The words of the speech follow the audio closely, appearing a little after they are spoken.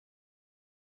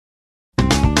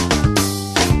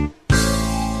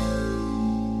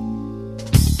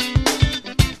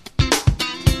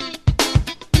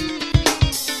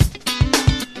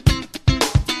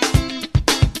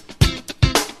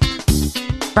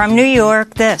From New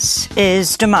York, this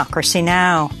is Democracy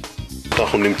Now!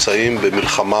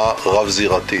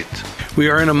 We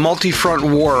are in a multi-front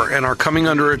war and are coming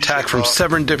under attack from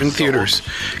 7 different theaters: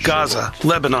 Gaza,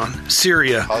 Lebanon,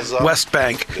 Syria, West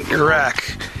Bank, Iraq,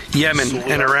 Yemen,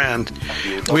 and Iran.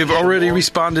 We have already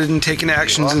responded and taken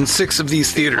actions in 6 of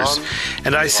these theaters.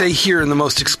 And I say here in the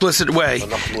most explicit way,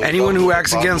 anyone who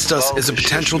acts against us is a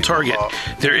potential target.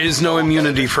 There is no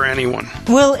immunity for anyone.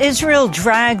 Will Israel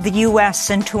drag the U.S.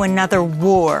 into another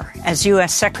war as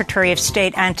U.S. Secretary of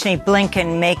State Antony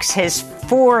Blinken makes his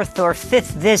 4th or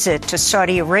 5th visit to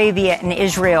Saudi Arabia and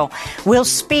Israel? We'll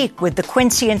speak with the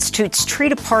Quincy Institute's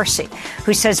Trita Parsi,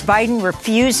 who says Biden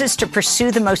refuses to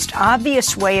pursue the most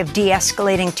obvious way of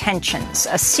de-escalating tensions,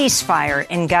 a ceasefire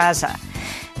in Gaza.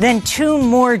 Then 2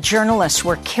 more journalists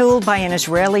were killed by an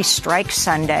Israeli strike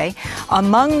Sunday.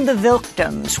 Among the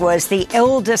victims was the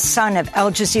eldest son of Al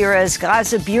Jazeera's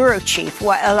Gaza bureau chief,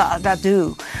 Wael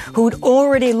al-Adadu, who'd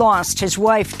already lost his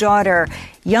wife, daughter,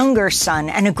 younger son,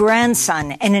 and a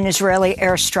grandson in an Israeli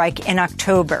airstrike in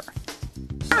October.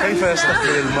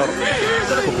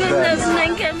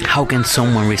 How can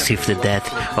someone receive the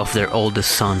death of their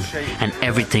oldest son and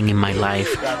everything in my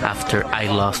life after I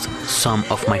lost some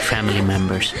of my family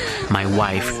members, my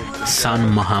wife, son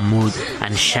Mohammed,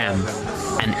 and Sham,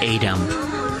 and Adam?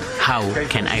 How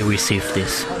can I receive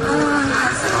this?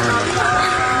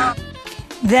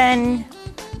 Then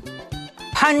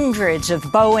hundreds of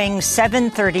Boeing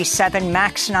 737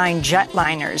 MAX 9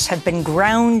 jetliners have been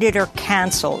grounded or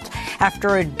canceled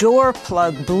after a door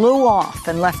plug blew off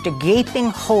and left a gaping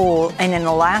hole in an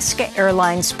Alaska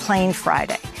Airlines plane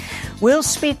Friday. We'll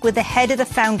speak with the head of the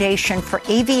Foundation for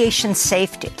Aviation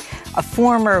Safety, a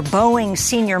former Boeing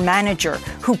senior manager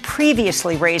who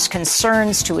previously raised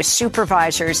concerns to his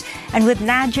supervisors, and with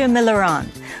Nadia Milaran,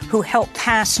 who helped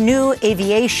pass new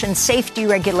aviation safety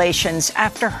regulations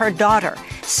after her daughter,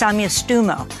 Samia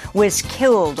Stumo, was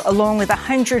killed along with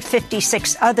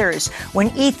 156 others when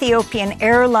Ethiopian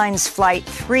Airlines Flight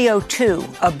 302,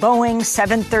 a Boeing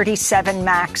 737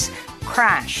 MAX,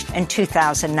 crashed in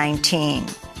 2019.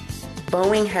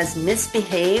 Boeing has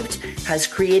misbehaved, has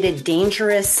created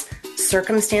dangerous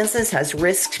circumstances, has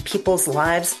risked people's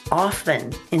lives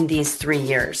often in these 3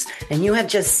 years. And you have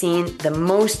just seen the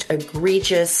most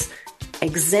egregious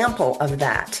example of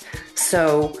that.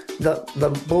 So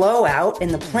the blowout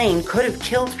in the plane could have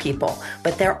killed people,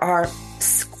 but there are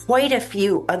quite a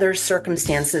few other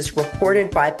circumstances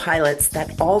reported by pilots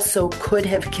that also could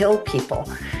have killed people.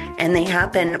 And they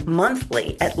happen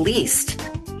monthly, at least.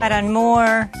 And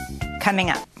more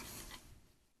coming up.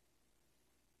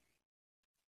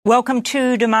 Welcome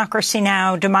to Democracy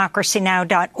Now!,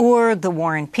 democracynow.org, the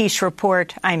War and Peace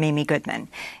Report. I'm Amy Goodman.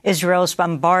 Israel's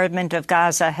bombardment of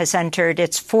Gaza has entered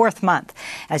its 4th month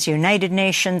as United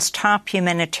Nations top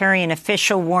humanitarian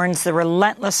official warns the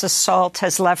relentless assault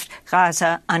has left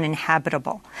Gaza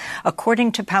uninhabitable.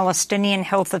 According to Palestinian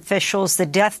health officials, the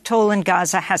death toll in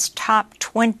Gaza has topped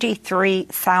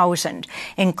 23,000,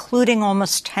 including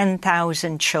almost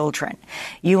 10,000 children.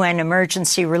 UN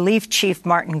Emergency Relief Chief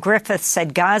Martin Griffiths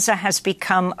said Gaza has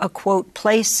become a, quote,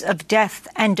 place of death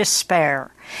and despair.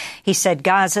 He said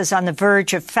Gaza is on the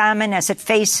verge of famine as it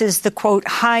faces the, quote,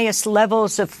 highest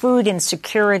levels of food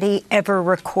insecurity ever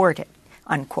recorded,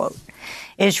 unquote.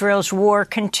 Israel's war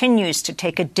continues to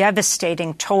take a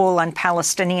devastating toll on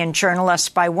Palestinian journalists.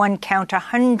 By one count,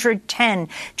 110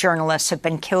 journalists have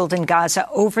been killed in Gaza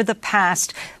over the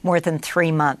past more than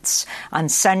 3 months. On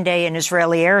Sunday, an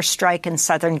Israeli airstrike in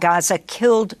southern Gaza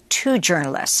killed 2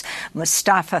 journalists,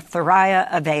 Mustafa Thuraya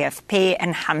of AFP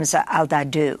and Hamza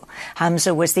al-Dadou.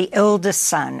 Hamza was the eldest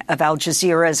son of Al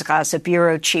Jazeera's Gaza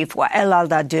bureau chief Wael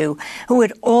al-Dadou, who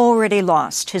had already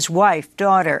lost his wife,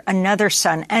 daughter, another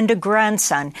son, and a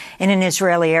grandson in an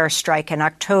Israeli airstrike in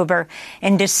October.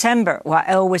 In December,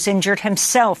 Wael was injured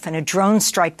himself in a drone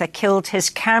strike that killed his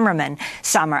cameraman,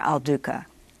 Samer al-Duka.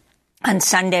 On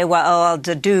Sunday, Wael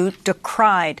al-Dadou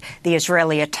decried the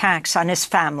Israeli attacks on his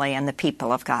family and the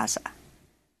people of Gaza.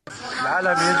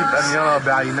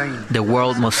 The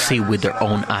world must see with their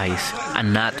own eyes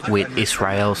and not with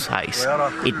Israel's eyes.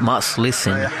 It must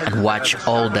listen and watch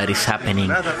all that is happening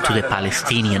to the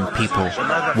Palestinian people.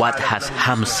 What has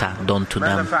Hamza done to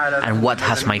them? And what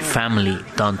has my family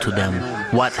done to them?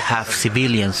 What have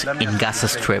civilians in Gaza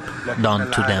Strip done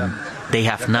to them? They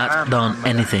have not done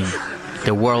anything.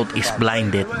 The world is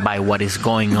blinded by what is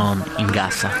going on in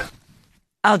Gaza.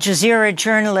 Al Jazeera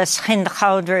journalist Hind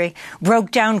Chowdhury broke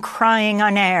down crying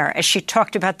on air as she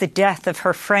talked about the death of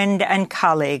her friend and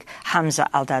colleague, Hamza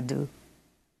al-Dadou.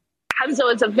 Hamza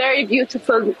was a very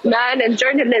beautiful man and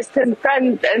journalist and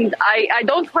friend, and I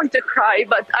don't want to cry,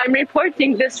 but I'm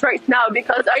reporting this right now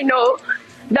because I know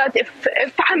that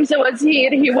if Hamza was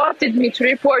here, he wanted me to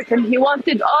report, and he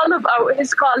wanted all of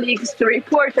his colleagues to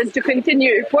report and to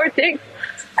continue reporting.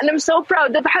 And I'm so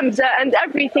proud of Hamza and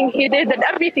everything he did and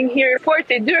everything he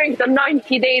reported during the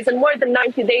 90 days and more than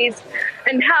 90 days,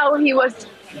 and how he was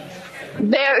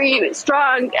very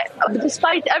strong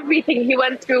despite everything he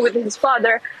went through with his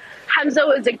father. Hamza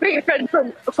was a great friend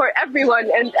for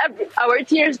everyone, and our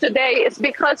tears today is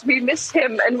because we miss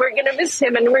him, and we're going to miss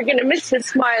him, and we're going to miss his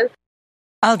smile.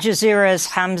 Al Jazeera's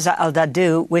Hamza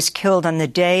al-Dahdouh was killed on the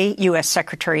day U.S.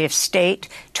 Secretary of State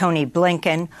Tony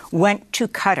Blinken went to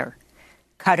Qatar.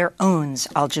 Qatar owns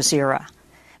Al Jazeera.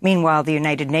 Meanwhile, the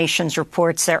United Nations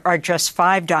reports there are just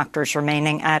 5 doctors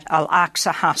remaining at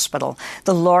Al-Aqsa Hospital,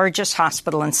 the largest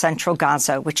hospital in central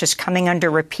Gaza, which is coming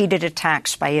under repeated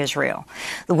attacks by Israel.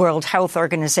 The World Health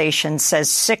Organization says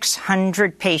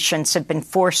 600 patients have been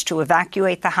forced to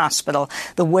evacuate the hospital,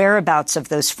 the whereabouts of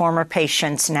those former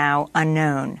patients now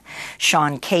unknown.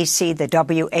 Sean Casey, the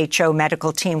WHO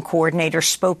medical team coordinator,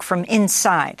 spoke from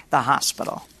inside the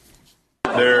hospital.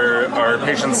 There are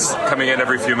patients coming in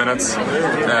every few minutes,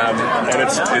 and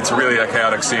it's really a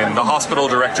chaotic scene. The hospital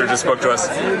director just spoke to us,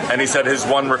 and he said his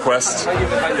one request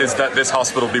is that this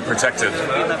hospital be protected.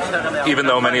 Even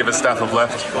though many of his staff have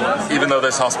left, even though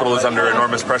this hospital is under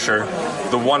enormous pressure,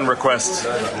 the one request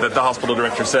that the hospital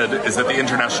director said is that the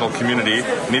international community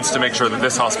needs to make sure that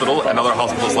this hospital and other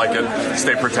hospitals like it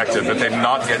stay protected, that they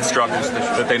not get struck,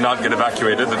 that they not get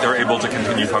evacuated, that they're able to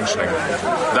continue functioning.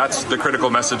 That's the critical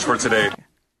message for today.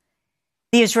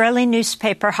 The Israeli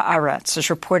newspaper Haaretz is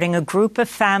reporting a group of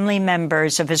family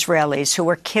members of Israelis who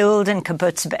were killed in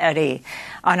Kibbutz Be'eri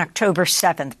on October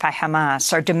 7th by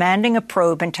Hamas are demanding a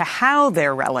probe into how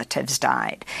their relatives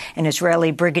died. An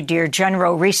Israeli brigadier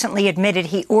general recently admitted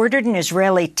he ordered an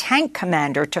Israeli tank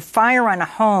commander to fire on a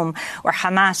home where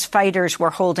Hamas fighters were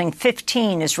holding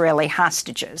 15 Israeli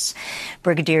hostages.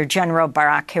 Brigadier General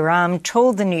Barak Hiram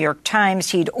told the New York Times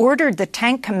he'd ordered the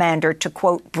tank commander to,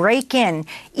 quote, break in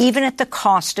even at the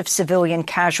cost of civilian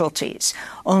casualties.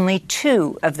 Only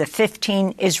 2 of the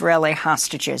 15 Israeli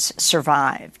hostages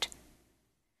survived.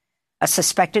 A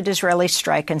suspected Israeli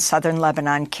strike in southern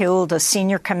Lebanon killed a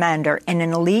senior commander in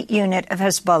an elite unit of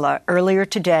Hezbollah earlier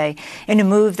today in a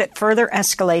move that further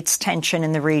escalates tension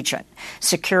in the region.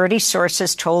 Security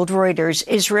sources told Reuters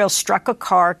Israel struck a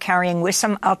car carrying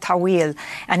Wissam al-Tawil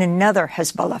and another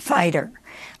Hezbollah fighter.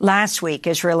 Last week,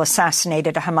 Israel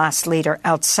assassinated a Hamas leader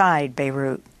outside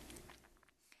Beirut.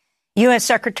 U.S.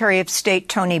 Secretary of State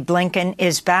Tony Blinken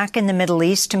is back in the Middle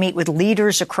East to meet with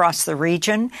leaders across the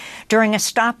region. During a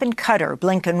stop in Qatar,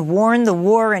 Blinken warned the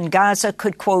war in Gaza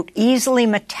could, quote, easily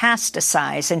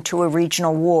metastasize into a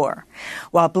regional war.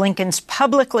 While Blinken's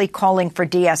publicly calling for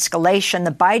de-escalation,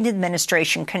 the Biden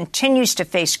administration continues to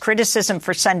face criticism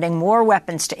for sending more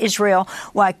weapons to Israel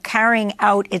while carrying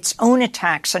out its own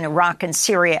attacks in Iraq and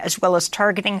Syria, as well as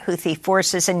targeting Houthi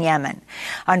forces in Yemen.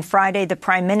 On Friday, the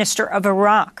Prime Minister of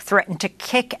Iraq threatened to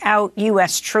kick out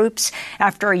U.S. troops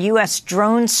after a U.S.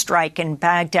 drone strike in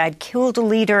Baghdad killed a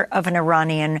leader of an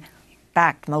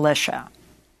Iranian-backed militia.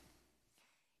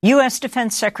 U.S.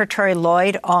 Defense Secretary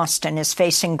Lloyd Austin is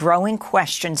facing growing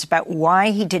questions about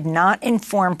why he did not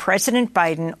inform President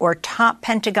Biden or top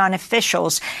Pentagon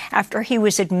officials after he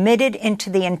was admitted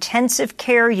into the intensive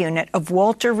care unit of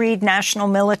Walter Reed National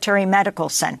Military Medical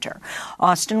Center.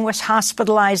 Austin was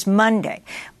hospitalized Monday,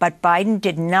 but Biden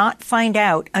did not find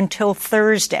out until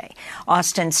Thursday.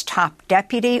 Austin's top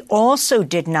deputy also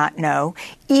did not know,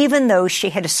 even though she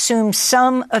had assumed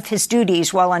some of his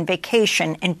duties while on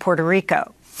vacation in Puerto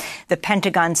Rico. The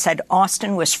Pentagon said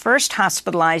Austin was first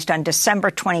hospitalized on December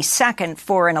 22nd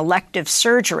for an elective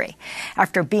surgery.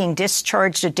 After being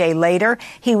discharged a day later,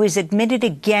 he was admitted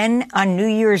again on New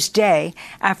Year's Day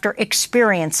after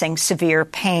experiencing severe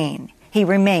pain. He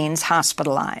remains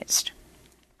hospitalized.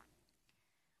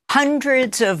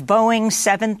 Hundreds of Boeing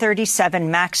 737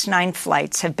 MAX 9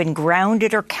 flights have been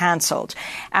grounded or canceled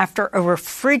after a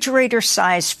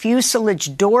refrigerator-sized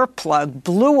fuselage door plug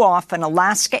blew off an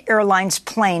Alaska Airlines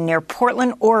plane near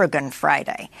Portland, Oregon,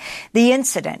 Friday. The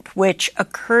incident, which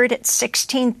occurred at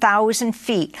 16,000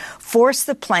 feet, forced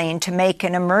the plane to make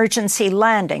an emergency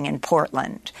landing in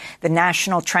Portland. The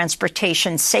National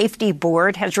Transportation Safety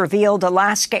Board has revealed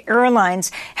Alaska Airlines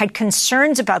had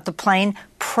concerns about the plane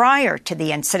prior to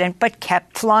the incident, but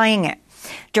kept flying it.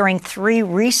 During 3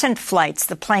 recent flights,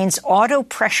 the plane's auto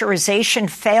pressurization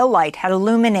fail light had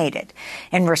illuminated.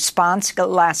 In response,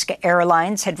 Alaska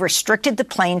Airlines had restricted the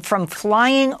plane from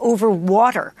flying over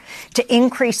water to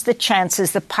increase the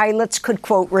chances the pilots could,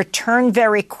 quote, return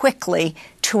very quickly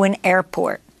to an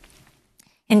airport.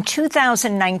 In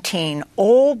 2019,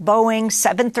 all Boeing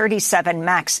 737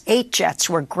 MAX 8 jets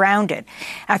were grounded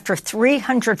after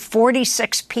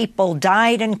 346 people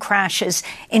died in crashes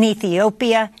in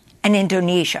Ethiopia and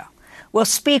Indonesia. We'll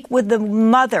speak with the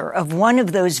mother of one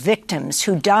of those victims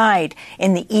who died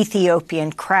in the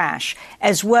Ethiopian crash,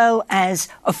 as well as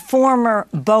a former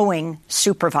Boeing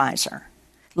supervisor,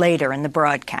 later in the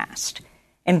broadcast.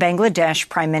 In Bangladesh,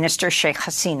 Prime Minister Sheikh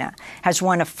Hasina has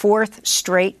won a 4th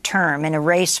straight term in a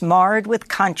race marred with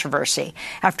controversy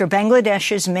after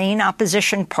Bangladesh's main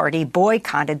opposition party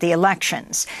boycotted the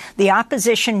elections. The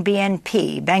opposition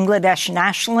BNP, Bangladesh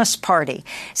Nationalist Party,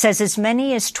 says as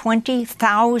many as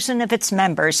 20,000 of its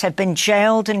members have been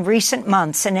jailed in recent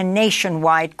months in a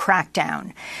nationwide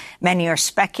crackdown. Many are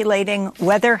speculating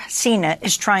whether Hasina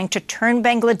is trying to turn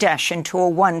Bangladesh into a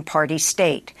one-party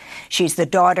state. She's the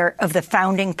daughter of the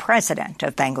founding president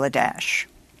of Bangladesh.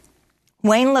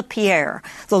 Wayne LaPierre,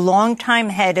 the longtime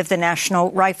head of the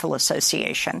National Rifle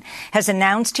Association, has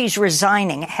announced he's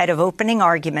resigning ahead of opening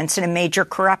arguments in a major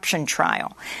corruption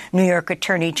trial. New York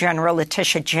Attorney General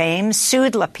Letitia James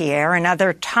sued LaPierre and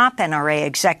other top NRA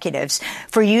executives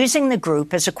for using the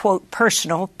group as a, quote,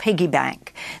 personal piggy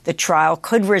bank. The trial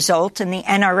could result in the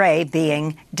NRA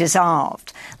being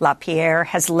dissolved. LaPierre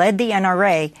has led the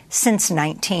NRA since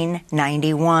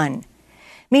 1991.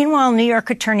 Meanwhile, New York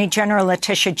Attorney General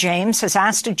Letitia James has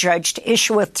asked a judge to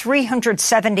issue a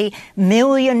 $370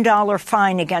 million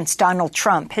fine against Donald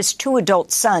Trump, his 2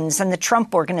 adult sons, and the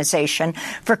Trump Organization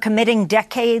for committing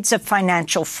decades of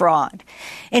financial fraud.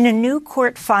 In a new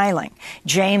court filing,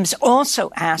 James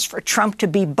also asked for Trump to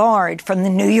be barred from the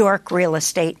New York real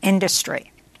estate industry.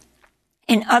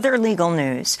 In other legal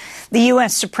news, the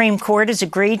U.S. Supreme Court has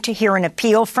agreed to hear an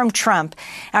appeal from Trump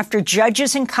after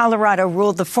judges in Colorado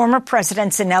ruled the former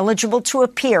president's ineligible to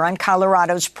appear on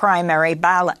Colorado's primary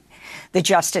ballot. The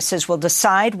justices will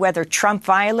decide whether Trump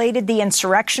violated the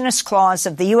insurrectionist clause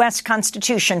of the U.S.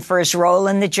 Constitution for his role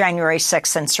in the January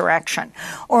 6th insurrection.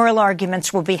 Oral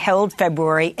arguments will be held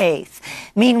February 8th.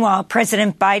 Meanwhile,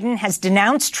 President Biden has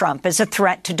denounced Trump as a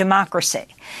threat to democracy.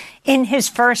 In his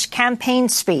first campaign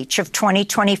speech of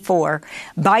 2024,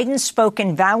 Biden spoke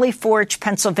in Valley Forge,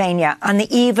 Pennsylvania, on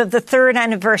the eve of the 3rd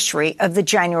anniversary of the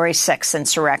January 6th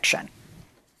insurrection.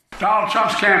 Donald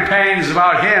Trump's campaign is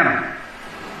about him,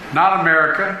 not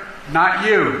America, not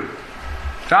you.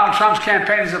 Donald Trump's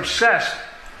campaign is obsessed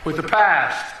with the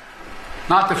past,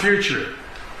 not the future.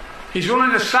 He's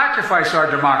willing to sacrifice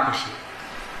our democracy,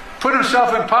 put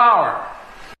himself in power.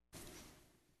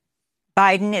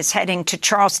 Biden is heading to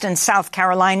Charleston, South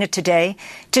Carolina today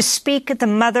to speak at the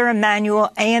Mother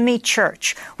Emanuel AME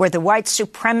Church, where the white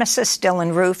supremacist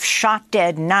Dylann Roof shot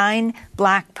dead 9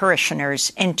 black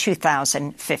parishioners in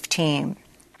 2015.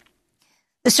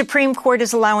 The Supreme Court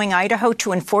is allowing Idaho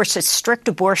to enforce a strict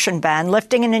abortion ban,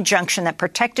 lifting an injunction that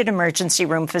protected emergency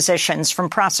room physicians from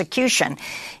prosecution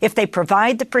if they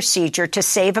provide the procedure to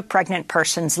save a pregnant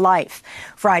person's life.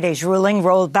 Friday's ruling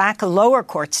rolled back a lower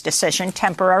court's decision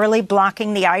temporarily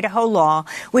blocking the Idaho law,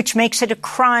 which makes it a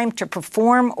crime to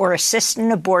perform or assist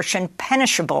an abortion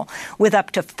punishable with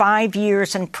up to 5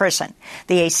 years in prison.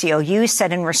 The ACLU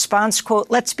said in response,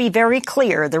 quote, "Let's be very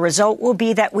clear. The result will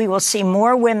be that we will see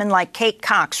more women like Kate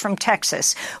Cox from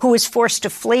Texas, who was forced to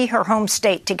flee her home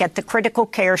state to get the critical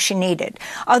care she needed.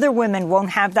 Other women won't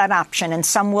have that option, and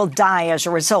some will die as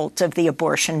a result of the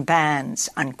abortion bans,"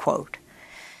 unquote.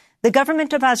 The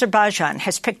government of Azerbaijan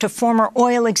has picked a former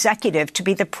oil executive to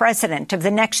be the president of the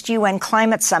next UN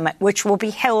climate summit, which will be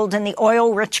held in the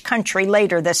oil-rich country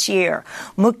later this year.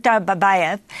 Mukhtar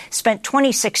Babayev spent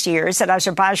 26 years at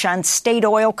Azerbaijan's state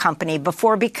oil company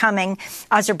before becoming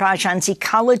Azerbaijan's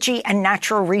ecology and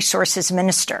natural resources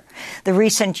minister. The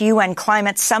recent UN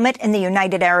climate summit in the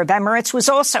United Arab Emirates was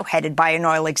also headed by an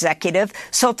oil executive,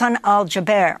 Sultan Al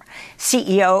Jaber,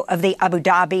 CEO of the Abu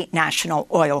Dhabi National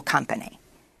Oil Company.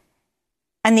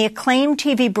 And the acclaimed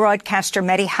TV broadcaster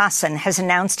Mehdi Hasan has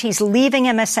announced he's leaving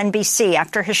MSNBC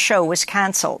after his show was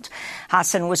canceled.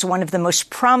 Hasan was one of the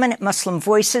most prominent Muslim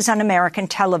voices on American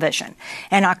television.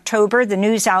 In October, the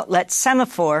news outlet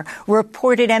Semaphore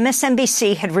reported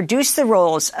MSNBC had reduced the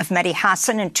roles of Mehdi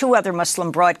Hasan and 2 other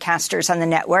Muslim broadcasters on the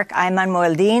network, Ayman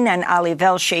Mohyeldin and Ali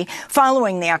Velshi,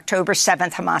 following the October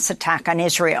 7th Hamas attack on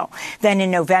Israel. Then in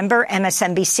November,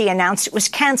 MSNBC announced it was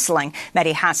canceling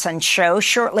Mehdi Hasan's show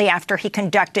shortly after he conducted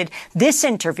conducted this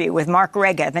interview with Mark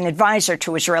Regev, an advisor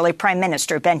to Israeli Prime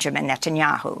Minister Benjamin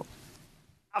Netanyahu.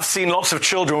 I've seen lots of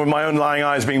children with my own lying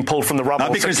eyes being pulled from the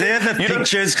rubble. Because they're the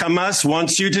pictures Hamas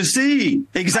wants you to see.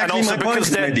 Exactly my point.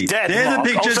 They're dead, they're the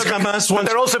pictures also, Hamas wants. But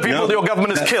they're also people that your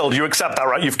government has killed. You accept that,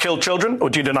 right? You've killed children, or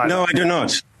do you deny that? No, I do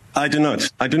not.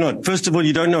 I do not. First of all,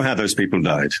 you don't know how those people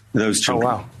died, those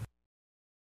children. Oh, wow.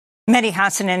 Mehdi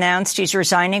Hasan announced he's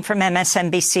resigning from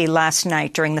MSNBC last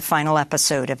night during the final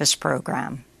episode of his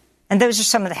program. And those are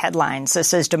some of the headlines.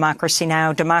 This is Democracy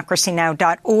Now!,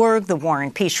 democracynow.org, The War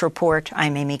and Peace Report.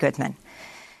 I'm Amy Goodman.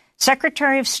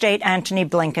 Secretary of State Antony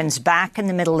Blinken's back in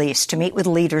the Middle East to meet with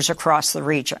leaders across the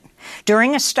region.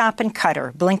 During a stop in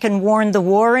Qatar, Blinken warned the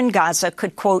war in Gaza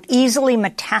could, quote, easily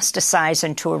metastasize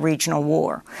into a regional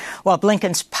war. While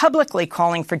Blinken's publicly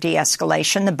calling for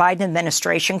de-escalation, the Biden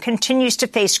administration continues to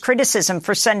face criticism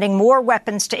for sending more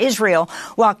weapons to Israel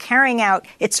while carrying out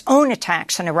its own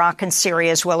attacks in Iraq and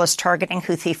Syria, as well as targeting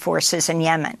Houthi forces in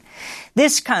Yemen.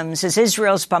 This comes as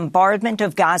Israel's bombardment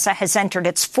of Gaza has entered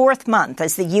its fourth month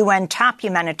as the UN top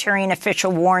humanitarian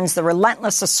official warns the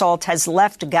relentless assault has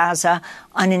left Gaza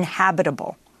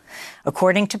uninhabitable.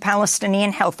 According to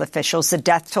Palestinian health officials, the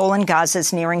death toll in Gaza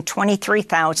is nearing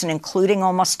 23,000, including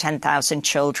almost 10,000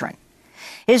 children.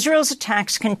 Israel's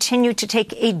attacks continue to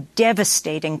take a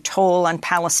devastating toll on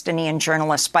Palestinian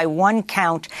journalists. By one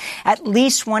count, at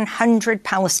least 100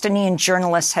 Palestinian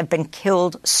journalists have been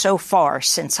killed so far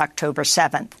since October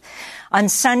 7th. On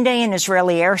Sunday, an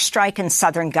Israeli airstrike in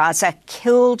southern Gaza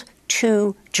killed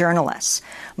 2 journalists,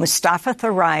 Mustafa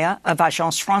Thuraya of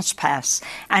Agence France Presse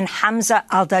and Hamza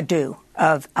Al-Dadou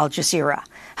of Al Jazeera.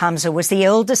 Hamza was the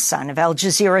eldest son of Al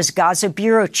Jazeera's Gaza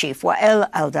bureau chief, Wael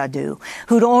Al-Dadou,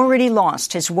 who'd already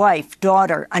lost his wife,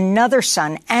 daughter, another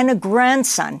son, and a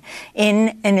grandson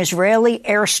in an Israeli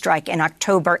airstrike in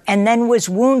October, and then was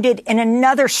wounded in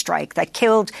another strike that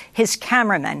killed his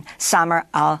cameraman, Samer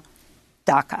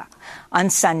al-Daka. On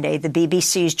Sunday, the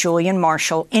BBC's Julian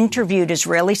Marshall interviewed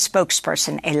Israeli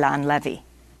spokesperson Elan Levy.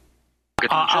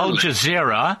 Al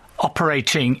Jazeera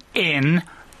operating in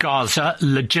Gaza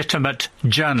legitimate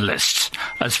journalists,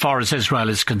 as far as Israel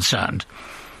is concerned?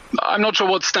 I'm not sure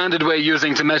what standard we're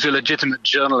using to measure legitimate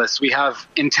journalists. We have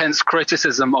intense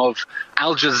criticism of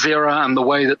Al Jazeera and the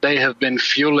way that they have been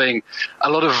fueling a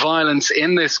lot of violence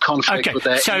in this conflict with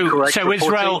their incorrect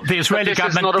reporting. The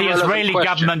Israeli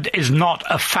government is not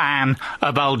a fan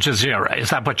of Al Jazeera.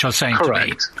 Is that what you're saying correct.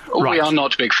 To me? Right. We are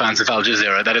not big fans of Al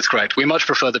Jazeera. That is correct. We much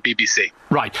prefer the BBC.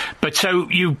 Right. But so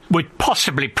you would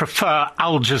possibly prefer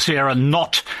Al Jazeera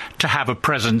not to have a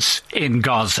presence in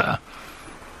Gaza?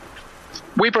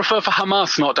 We prefer for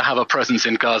Hamas not to have a presence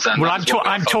in Gaza. Well,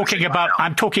 I'm talking about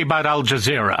Al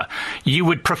Jazeera. You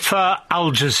would prefer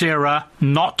Al Jazeera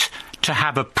not to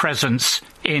have a presence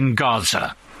in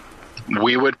Gaza?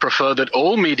 We would prefer that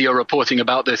all media reporting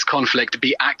about this conflict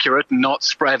be accurate, not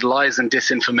spread lies and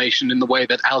disinformation in the way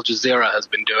that Al Jazeera has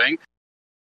been doing.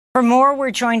 For more,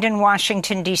 we're joined in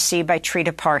Washington, D.C. by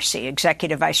Trita Parsi,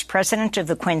 Executive Vice President of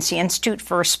the Quincy Institute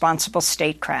for Responsible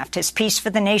Statecraft. His piece for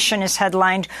The Nation is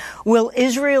headlined, Will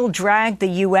Israel Drag the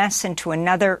U.S. into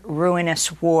Another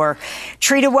Ruinous War?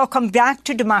 Trita, welcome back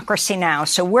to Democracy Now!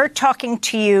 So we're talking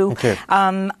to you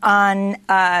on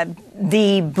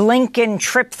the Blinken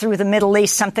trip through the Middle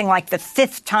East, something like the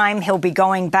 5th time he'll be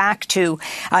going back to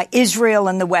Israel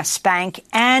and the West Bank.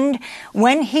 And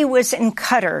when he was in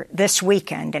Qatar this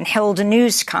weekend and held a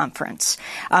news conference,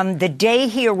 the day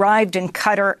he arrived in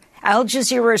Qatar, Al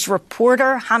Jazeera's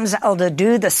reporter Hamza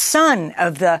Al-Dadou, the son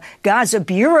of the Gaza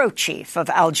bureau chief of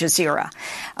Al Jazeera,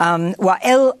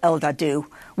 Wael Al-Dadou,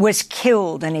 was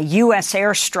killed in a U.S.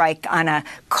 airstrike on a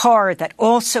car that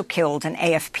also killed an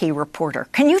AFP reporter.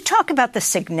 Can you talk about the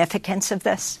significance of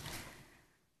this?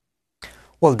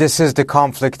 Well, this is the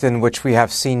conflict in which we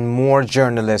have seen more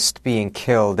journalists being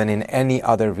killed than in any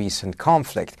other recent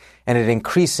conflict. And it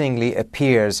increasingly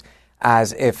appears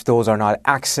as if those are not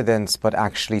accidents, but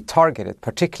actually targeted,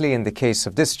 particularly in the case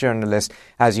of this journalist.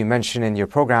 As you mentioned in your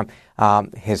program,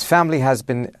 his family has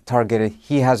been targeted,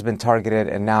 he has been targeted,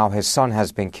 and now his son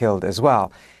has been killed as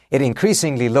well. It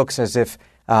increasingly looks as if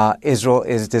Israel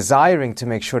is desiring to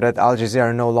make sure that Al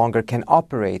Jazeera no longer can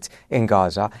operate in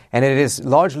Gaza. And it is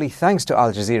largely thanks to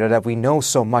Al Jazeera that we know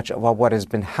so much about what has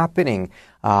been happening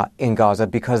in Gaza,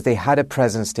 because they had a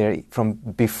presence there from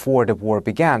before the war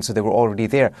began. So they were already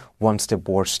there once the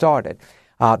war started.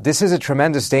 This is a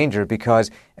tremendous danger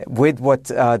because with what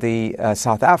the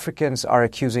South Africans are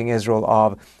accusing Israel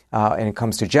of when it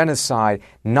comes to genocide,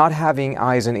 not having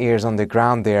eyes and ears on the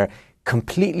ground there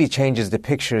completely changes the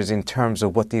pictures in terms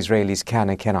of what the Israelis can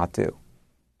and cannot do.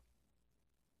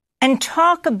 And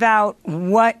talk about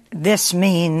what this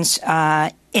means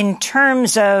in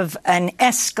terms of an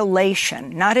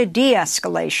escalation, not a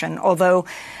de-escalation, although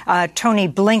Tony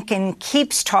Blinken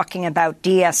keeps talking about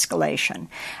de-escalation,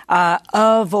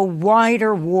 of a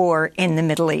wider war in the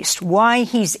Middle East. Why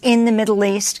he's in the Middle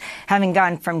East, having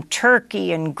gone from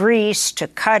Turkey and Greece to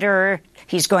Qatar.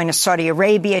 He's going to Saudi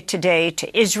Arabia today,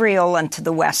 to Israel and to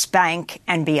the West Bank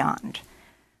and beyond.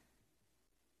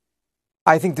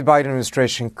 I think the Biden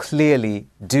administration clearly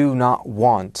do not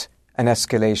want an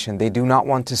escalation. They do not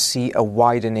want to see a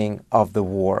widening of the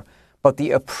war. But the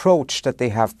approach that they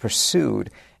have pursued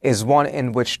is one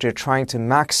in which they're trying to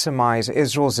maximize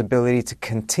Israel's ability to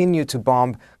continue to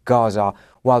bomb Gaza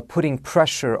while putting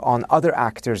pressure on other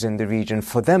actors in the region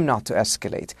for them not to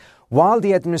escalate. While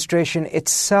the administration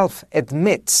itself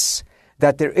admits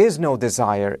that there is no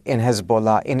desire in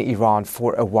Hezbollah, in Iran,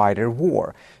 for a wider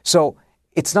war. So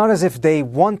it's not as if they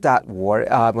want that war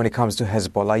when it comes to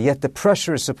Hezbollah, yet the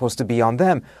pressure is supposed to be on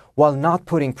them while not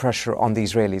putting pressure on the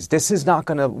Israelis. This is not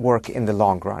going to work in the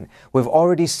long run. We've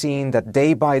already seen that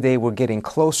day by day we're getting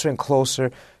closer and closer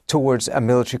towards a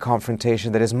military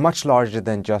confrontation that is much larger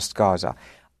than just Gaza.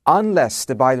 Unless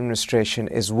the Biden administration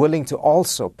is willing to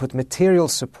also put material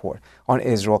support on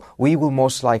Israel, we will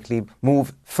most likely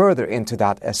move further into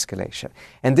that escalation.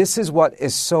 And this is what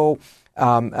is so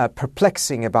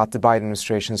perplexing about the Biden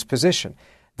administration's position.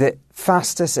 The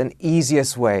fastest and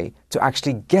easiest way to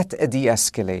actually get a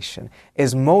de-escalation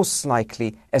is most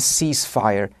likely a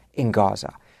ceasefire in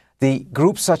Gaza. The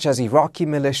groups such as Iraqi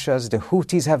militias, the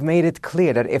Houthis, have made it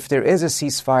clear that if there is a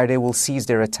ceasefire, they will cease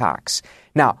their attacks.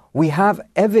 Now, we have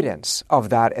evidence of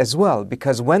that as well,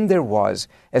 because when there was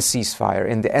a ceasefire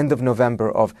in the end of November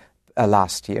of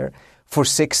last year, for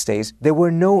 6 days, there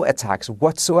were no attacks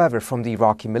whatsoever from the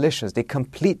Iraqi militias. They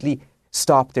completely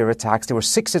stopped their attacks. There were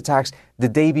 6 attacks the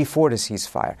day before the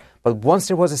ceasefire. But once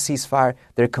there was a ceasefire,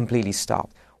 they're completely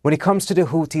stopped. When it comes to the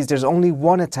Houthis, there's only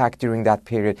one attack during that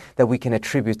period that we can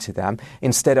attribute to them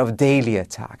instead of daily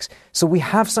attacks. So we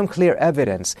have some clear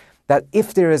evidence that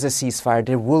if there is a ceasefire,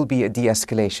 there will be a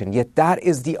de-escalation. Yet that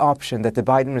is the option that the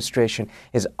Biden administration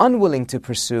is unwilling to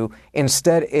pursue.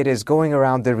 Instead, it is going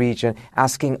around the region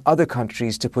asking other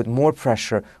countries to put more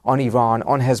pressure on Iran,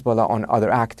 on Hezbollah, on other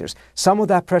actors. Some of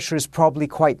that pressure is probably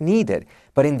quite needed,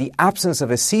 but in the absence of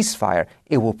a ceasefire,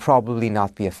 it will probably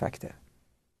not be effective.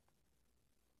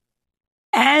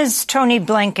 As Tony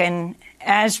Blinken,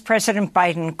 as President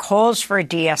Biden calls for a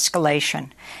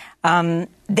de-escalation,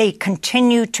 they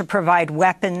continue to provide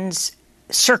weapons,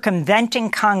 circumventing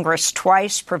Congress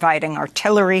twice, providing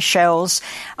artillery shells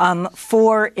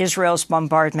for Israel's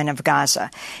bombardment of Gaza.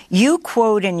 You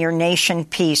quote in your Nation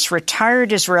piece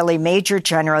retired Israeli Major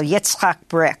General Yitzhak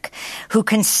Brik, who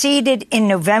conceded in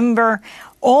November,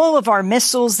 all of our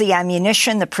missiles, the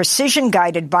ammunition, the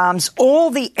precision-guided bombs,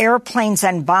 all the airplanes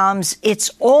and bombs,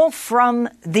 it's all from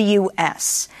the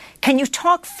U.S. Can you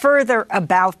talk further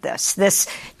about this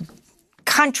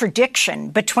contradiction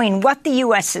between what the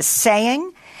U.S. is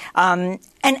saying and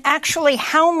actually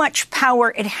how much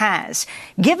power it has?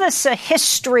 Give us a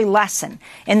history lesson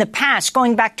in the past,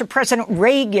 going back to President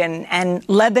Reagan and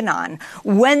Lebanon,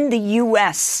 when the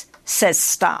U.S. says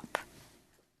stop.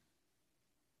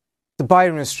 The Biden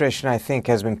administration, I think,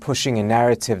 has been pushing a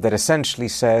narrative that essentially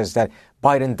says that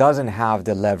Biden doesn't have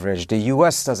the leverage, the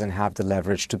U.S. doesn't have the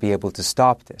leverage to be able to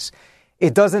stop this.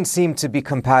 It doesn't seem to be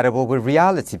compatible with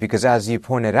reality because, as you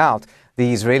pointed out,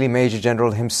 the Israeli Major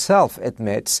General himself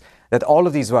admits that all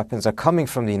of these weapons are coming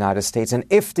from the United States, and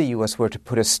if the U.S. were to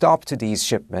put a stop to these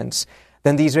shipments,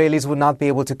 then the Israelis would not be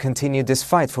able to continue this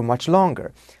fight for much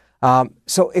longer.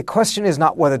 So a question is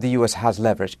not whether the U.S. has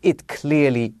leverage. It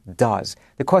clearly does.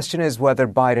 The question is whether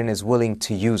Biden is willing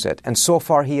to use it. And so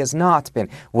far, he has not been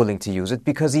willing to use it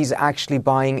because he's actually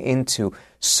buying into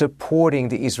supporting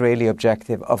the Israeli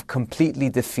objective of completely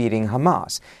defeating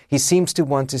Hamas. He seems to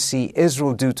want to see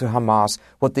Israel do to Hamas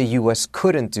what the U.S.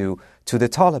 couldn't do to the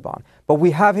Taliban. But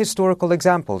we have historical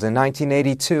examples. In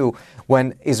 1982,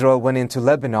 when Israel went into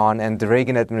Lebanon and the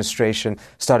Reagan administration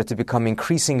started to become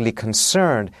increasingly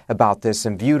concerned about this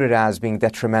and viewed it as being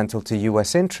detrimental to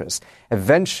U.S. interests,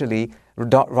 eventually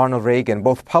Ronald Reagan,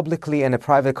 both publicly and in a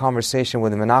private conversation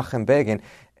with Menachem Begin,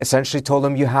 essentially told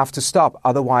him, you have to stop,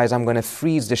 otherwise I'm going to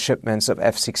freeze the shipments of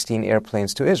F-16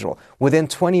 airplanes to Israel. Within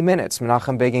 20 minutes,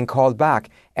 Menachem Begin called back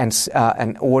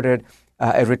and ordered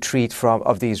a retreat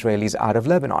of the Israelis out of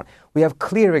Lebanon. We have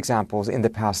clear examples in the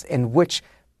past in which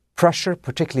pressure,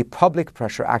 particularly public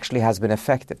pressure, actually has been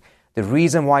effective. The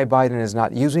reason why Biden is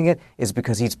not using it is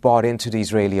because he's bought into the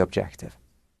Israeli objective.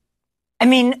 I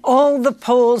mean, all the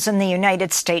polls in the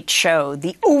United States show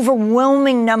the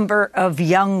overwhelming number of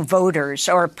young voters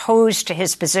are opposed to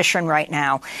his position right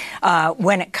now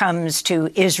when it comes to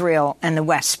Israel and the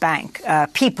West Bank,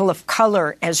 people of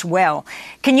color as well.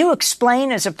 Can you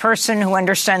explain, as a person who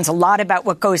understands a lot about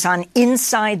what goes on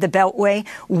inside the Beltway,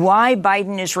 why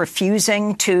Biden is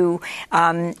refusing to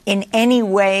in any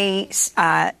way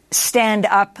stand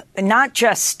up, not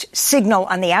just signal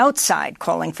on the outside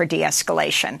calling for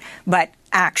de-escalation, but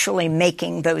actually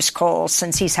making those calls,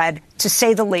 since he's had, to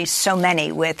say the least, so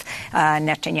many with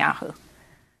Netanyahu?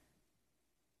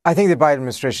 I think the Biden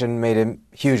administration made a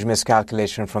huge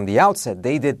miscalculation from the outset.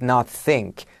 They did not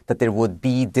think that there would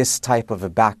be this type of a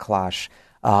backlash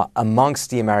amongst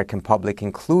the American public,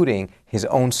 including his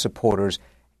own supporters,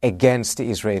 against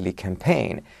the Israeli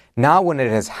campaign. Now, when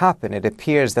it has happened, it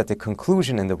appears that the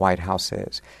conclusion in the White House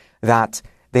is that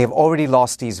they have already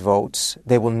lost these votes.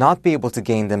 They will not be able to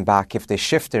gain them back if they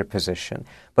shift their position.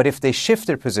 But if they shift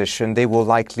their position, they will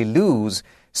likely lose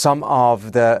some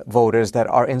of the voters that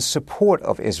are in support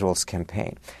of Israel's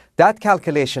campaign. That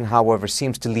calculation, however,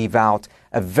 seems to leave out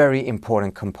a very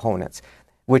important component,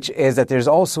 which is that there's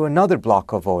also another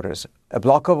block of voters, a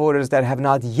block of voters that have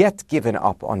not yet given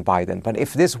up on Biden. But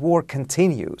if this war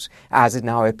continues, as it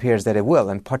now appears that it will,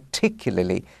 and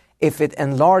particularly if it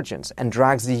enlarges and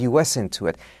drags the U.S. into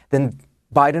it, then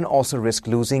Biden also risks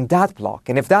losing that block.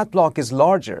 And if that block is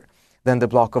larger than the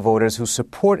block of voters who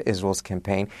support Israel's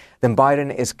campaign, then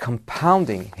Biden is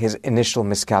compounding his initial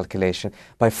miscalculation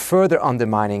by further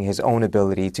undermining his own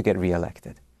ability to get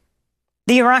reelected.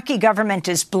 The Iraqi government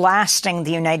is blasting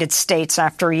the United States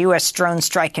after a U.S. drone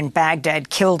strike in Baghdad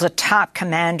killed a top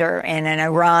commander in an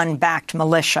Iran-backed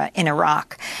militia in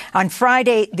Iraq. On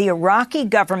Friday, the Iraqi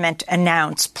government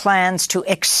announced plans to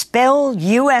expel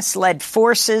U.S.-led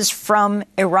forces from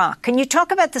Iraq. Can you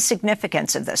talk about the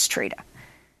significance of this, Trita?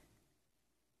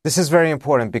 This is very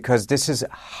important because this is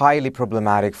highly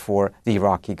problematic for the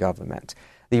Iraqi government.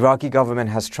 The Iraqi government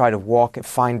has tried to walk a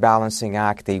fine balancing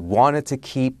act. They wanted to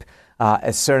keep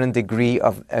a certain degree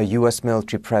of a U.S.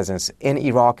 military presence in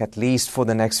Iraq, at least for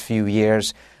the next few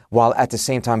years, while at the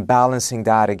same time balancing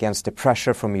that against the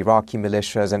pressure from Iraqi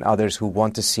militias and others who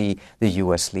want to see the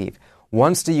U.S. leave.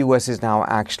 Once the U.S. is now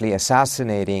actually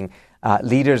assassinating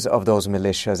leaders of those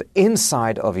militias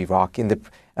inside of Iraq, in the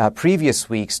previous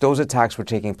weeks, those attacks were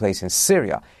taking place in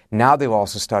Syria. Now they've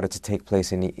also started to take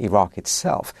place in Iraq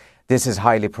itself. This is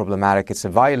highly problematic. It's a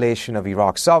violation of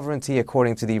Iraq's sovereignty,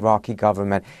 according to the Iraqi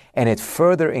government, and it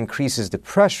further increases the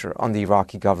pressure on the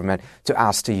Iraqi government to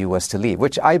ask the U.S. to leave,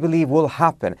 which I believe will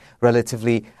happen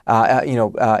relatively,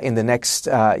 in the next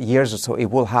years or so. It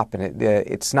will happen.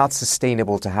 It's not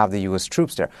sustainable to have the U.S.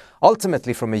 troops there.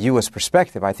 Ultimately, from a U.S.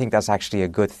 perspective, I think that's actually a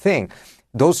good thing.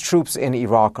 Those troops in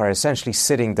Iraq are essentially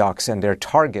sitting ducks, and they're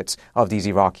targets of these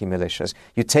Iraqi militias.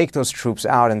 You take those troops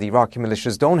out, and the Iraqi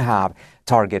militias don't have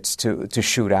targets to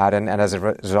shoot at, and as a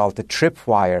result, the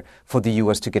tripwire for the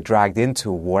U.S. to get dragged into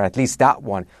a war, at least that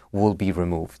one, will be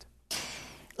removed.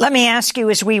 Let me ask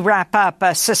you as we wrap up,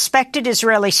 a suspected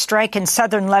Israeli strike in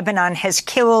southern Lebanon has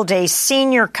killed a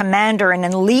senior commander in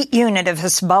an elite unit of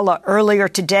Hezbollah earlier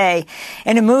today,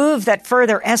 in a move that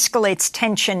further escalates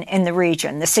tension in the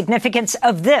region. The significance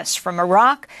of this from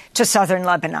Iraq to southern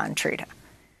Lebanon, Trita.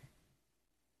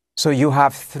 So you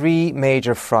have three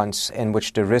major fronts in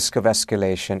which the risk of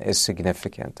escalation is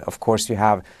significant. Of course, you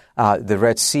have the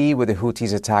Red Sea with the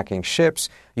Houthis attacking ships.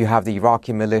 You have the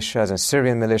Iraqi militias and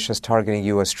Syrian militias targeting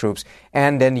U.S. troops.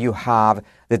 And then you have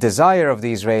the desire of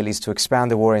the Israelis to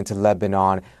expand the war into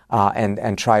Lebanon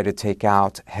and try to take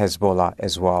out Hezbollah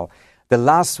as well. The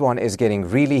last one is getting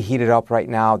really heated up right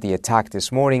now. The attack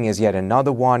this morning is yet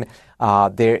another one.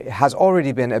 There has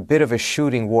already been a bit of a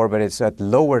shooting war, but it's at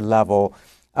lower level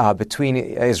between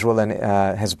Israel and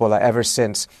Hezbollah ever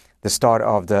since the start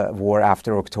of the war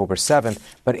after October 7th,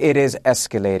 but it is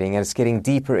escalating and it's getting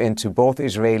deeper into both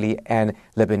Israeli and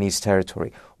Lebanese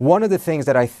territory. One of the things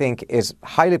that I think is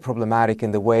highly problematic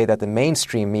in the way that the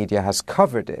mainstream media has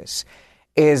covered this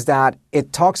is that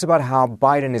it talks about how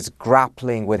Biden is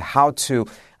grappling with how to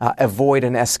avoid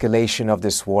an escalation of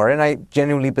this war. And I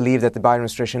genuinely believe that the Biden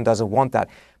administration doesn't want that.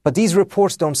 But these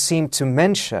reports don't seem to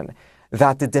mention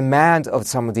that the demand of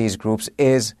some of these groups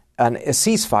is a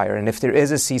ceasefire. And if there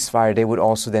is a ceasefire, they would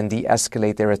also then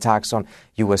de-escalate their attacks on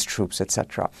U.S. troops,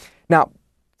 etc. Now,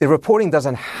 the reporting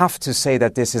doesn't have to say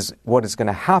that this is what is going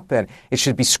to happen. It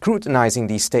should be scrutinizing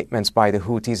these statements by the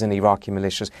Houthis and Iraqi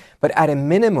militias. But at a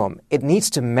minimum, it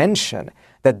needs to mention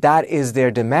that that is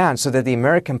their demand so that the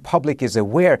American public is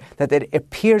aware that it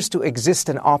appears to exist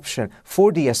an option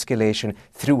for de-escalation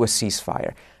through a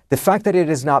ceasefire. The fact that it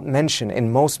is not mentioned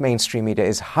in most mainstream media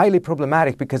is highly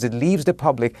problematic because it leaves the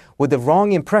public with the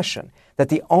wrong impression that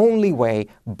the only way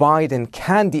Biden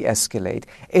can de-escalate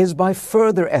is by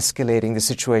further escalating the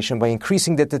situation, by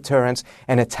increasing the deterrence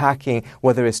and attacking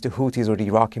whether it's the Houthis or the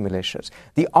Iraqi militias.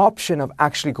 The option of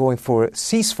actually going for a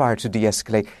ceasefire to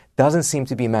de-escalate doesn't seem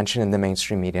to be mentioned in the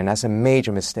mainstream media, and that's a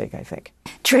major mistake, I think.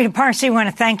 Trita Parsi, I want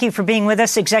to thank you for being with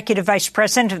us, Executive Vice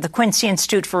President of the Quincy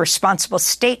Institute for Responsible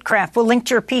Statecraft. We'll link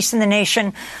to your piece in The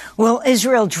Nation. Will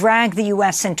Israel drag the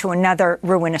U.S. into another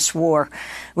ruinous war?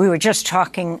 We were just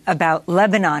talking about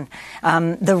Lebanon.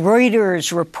 The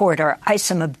Reuters reporter,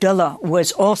 Isam Abdullah,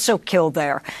 was also killed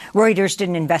there. Reuters did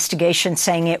an investigation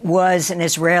saying it was an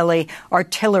Israeli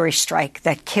artillery strike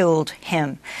that killed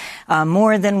him.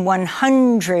 More than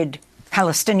 100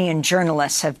 Palestinian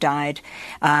journalists have died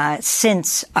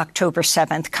since October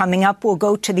 7th. Coming up, we'll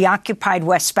go to the occupied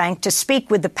West Bank to speak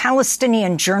with the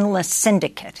Palestinian Journalist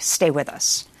Syndicate. Stay with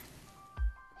us.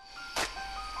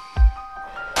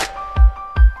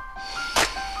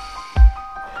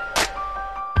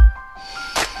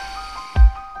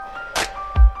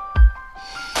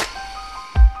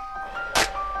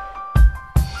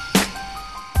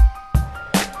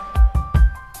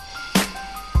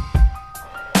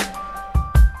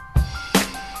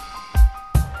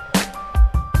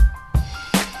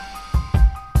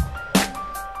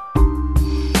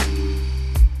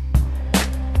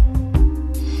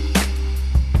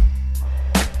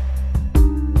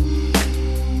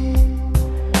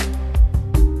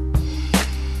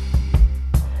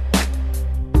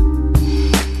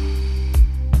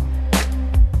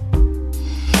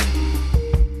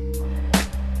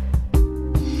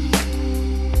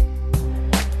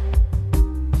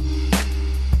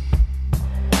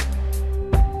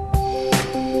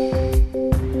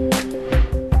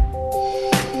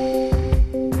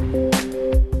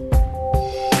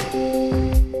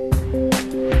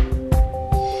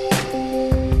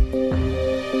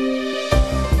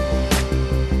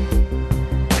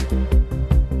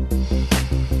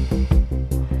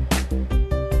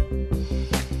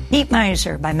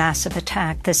 Miser by massive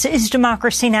attack. This is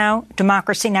Democracy Now!,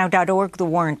 democracynow.org, the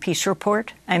War and Peace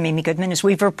Report. I'm Amy Goodman. As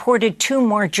we've reported, 2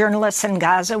 more journalists in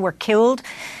Gaza were killed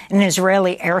in an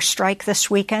Israeli airstrike this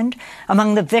weekend.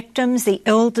 Among the victims, the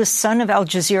eldest son of Al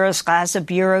Jazeera's Gaza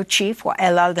bureau chief,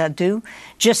 Wael al-Dahdouh.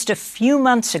 Just a few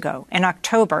months ago, in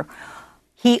October,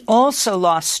 he also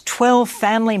lost 12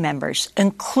 family members,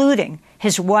 including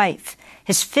his wife,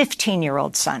 his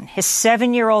 15-year-old son, his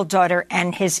 7-year-old daughter,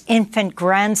 and his infant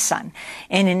grandson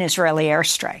in an Israeli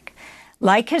airstrike.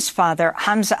 Like his father,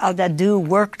 Hamza al-Dahdouh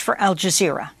worked for Al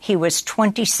Jazeera. He was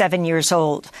 27 years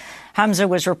old. Hamza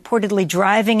was reportedly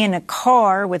driving in a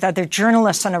car with other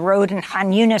journalists on a road in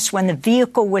Khan Yunis when the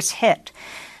vehicle was hit.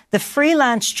 The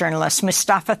freelance journalist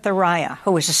Mustafa Thuraya,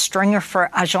 who was a stringer for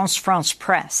Agence France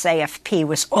Presse, AFP,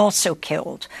 was also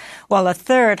killed, while a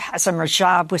third, Hazem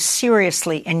Rajab, was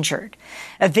seriously injured.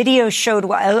 A video showed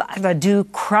Wael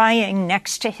al-Dahdouh crying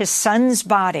next to his son's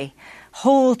body,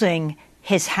 holding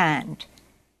his hand.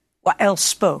 Wael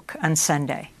spoke on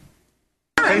Sunday.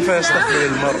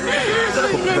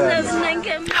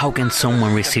 How can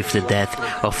someone receive the death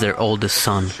of their oldest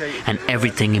son and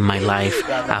everything in my life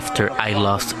after I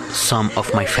lost some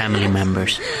of my family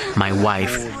members, my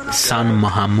wife, son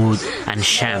Mohammed, and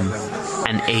Sham,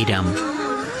 and Adam?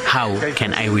 How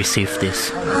can I receive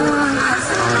this?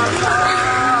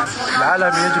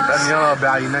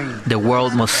 The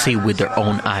world must see with their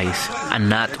own eyes and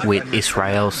not with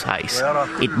Israel's eyes.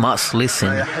 It must listen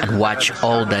and watch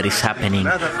all that is happening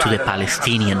to the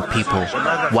Palestinian people.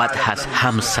 What has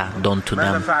Hamza done to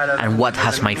them? And what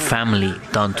has my family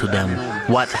done to them?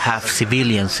 What have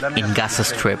civilians in Gaza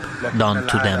Strip done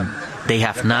to them? They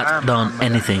have not done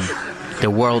anything.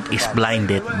 The world is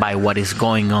blinded by what is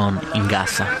going on in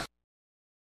Gaza.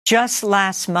 Just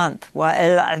last month,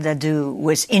 Wael al-Dahdouh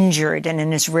was injured in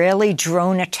an Israeli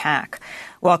drone attack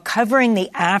while covering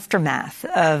the aftermath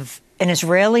of an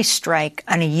Israeli strike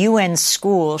on a UN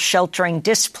school sheltering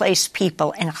displaced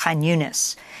people in Khan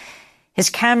Yunis.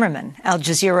 His cameraman, Al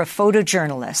Jazeera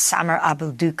photojournalist Samer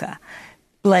Abu Duka,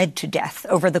 bled to death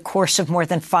over the course of more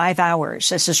than 5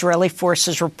 hours as Israeli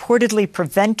forces reportedly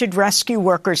prevented rescue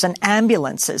workers and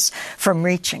ambulances from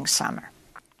reaching Samer.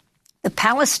 The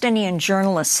Palestinian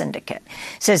Journalist Syndicate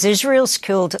says Israel's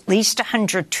killed at least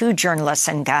 102 journalists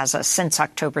in Gaza since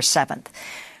October 7th.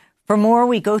 For more,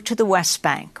 we go to the West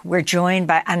Bank. We're joined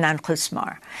by Anan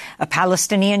Qusmar, a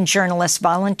Palestinian journalist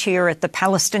volunteer at the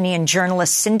Palestinian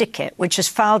Journalists Syndicate, which has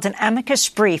filed an amicus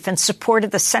brief in support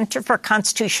of the Center for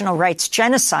Constitutional Rights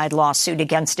genocide lawsuit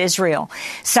against Israel,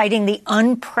 citing the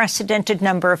unprecedented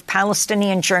number of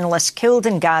Palestinian journalists killed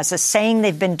in Gaza, saying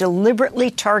they've been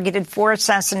deliberately targeted for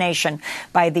assassination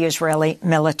by the Israeli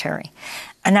military.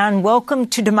 Anan, welcome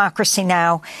to Democracy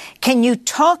Now! Can you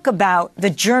talk about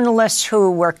the journalists who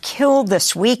were killed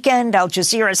this weekend? Al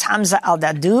Jazeera's Hamza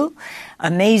al-Dahdouh,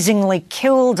 amazingly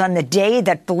killed on the day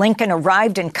that Blinken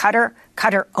arrived in Qatar.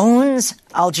 Qatar owns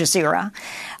Al Jazeera.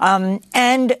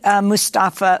 And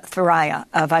Mustafa Thuraya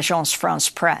of Agence France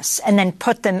Presse, and then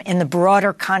put them in the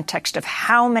broader context of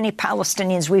how many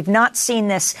Palestinians. We've not seen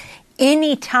this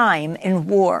any time in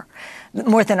war.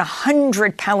 More than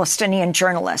 100 Palestinian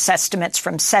journalists, estimates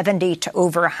from 70 to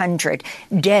over 100,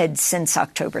 dead since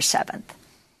October 7th.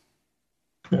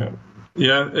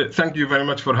 Thank you very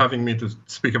much for having me to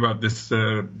speak about this,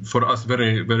 for us,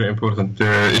 very, very important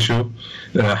issue.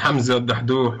 Hamza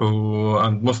al-Dahdouh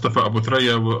and Mustafa Abu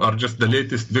Thuraya are just the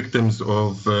latest victims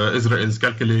of Israel's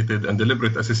calculated and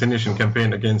deliberate assassination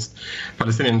campaign against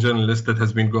Palestinian journalists that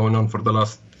has been going on for the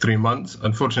last 3 months.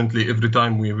 Unfortunately, every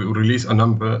time we release a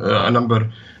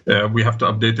number, we have to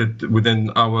update it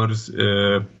within hours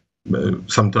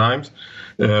sometimes.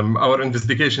 Our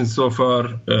investigation so far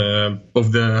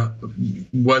of the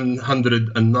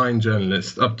 109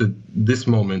 journalists up to this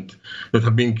moment that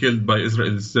have been killed by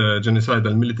Israel's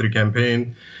genocidal military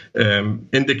campaign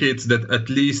indicates that at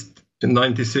least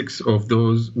 96 of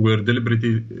those were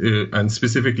deliberately and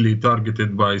specifically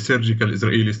targeted by surgical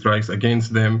Israeli strikes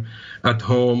against them at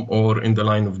home or in the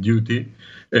line of duty.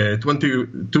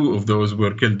 22 of those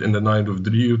were killed in the line of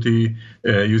duty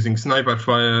using sniper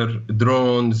fire,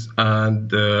 drones,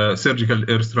 and surgical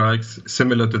airstrikes,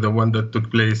 similar to the one that took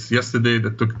place yesterday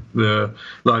that took the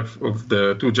life of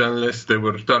the 2 journalists. They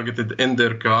were targeted in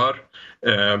their car.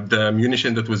 The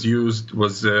ammunition that was used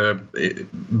was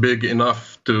big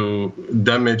enough to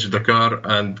damage the car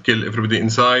and kill everybody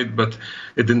inside, but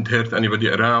it didn't hurt anybody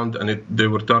around, and they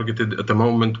were targeted at a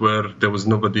moment where there was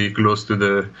nobody close to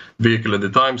the vehicle at the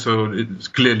time, so it's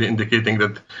clearly indicating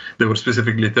that they were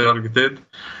specifically targeted.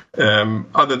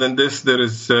 Other than this, there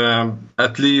is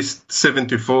at least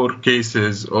 74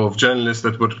 cases of journalists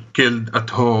that were killed at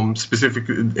home,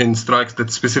 specifically in strikes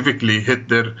that specifically hit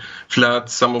their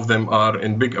flats. Some of them are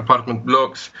in big apartment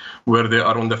blocks where they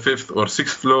are on the 5th or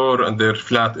 6th floor and their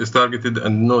flat is targeted,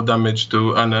 and no damage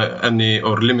to any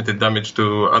or limited damage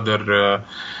to other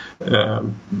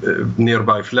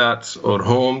nearby flats or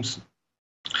homes.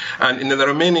 And in the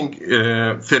remaining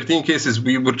 13 cases,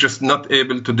 we were just not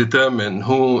able to determine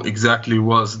who exactly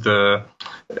was the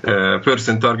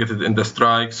person targeted in the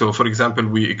strike. So, for example,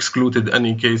 we excluded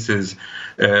any cases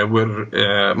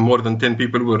where more than 10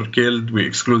 people were killed. We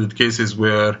excluded cases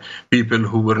where people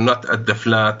who were not at the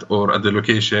flat or at the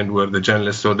location were the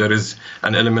journalists. So there is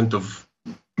an element of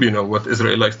what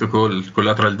Israel likes to call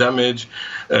collateral damage.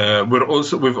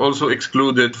 We've also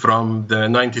excluded from the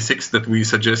 96 that we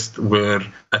suggest were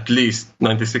at least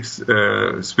 96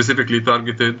 specifically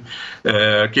targeted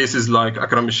cases like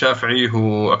Akram al-Shafi'i,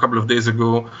 who a couple of days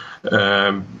ago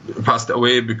passed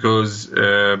away because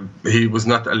he was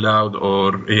not allowed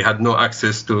or he had no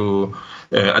access to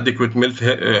adequate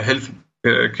health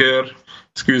care.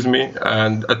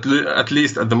 And at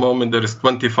least at the moment, there is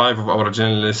 25 of our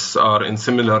journalists are in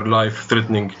similar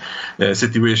life-threatening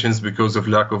situations because of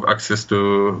lack of access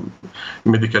to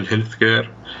medical health care.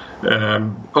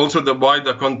 Also, the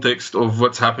wider context of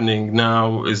what's happening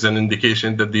now is an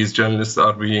indication that these journalists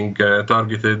are being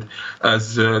targeted.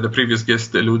 As the previous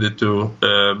guest alluded to,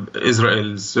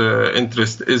 Israel's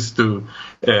interest is to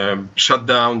shut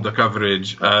down the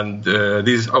coverage, and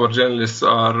our journalists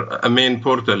are a main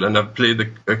portal and have played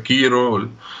a key role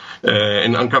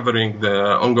in uncovering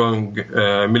the ongoing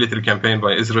military campaign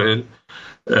by Israel.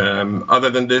 Other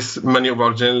than this, many of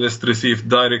our journalists received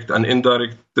direct and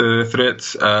indirect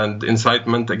threats and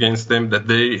incitement against them that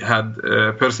they had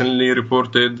personally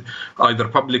reported either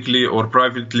publicly or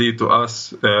privately to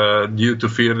us due to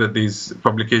fear that these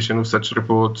publication of such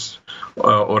reports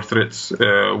or threats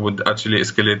would actually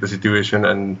escalate the situation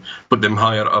and put them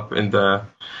higher up in the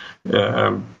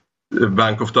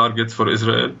bank of targets for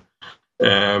Israel.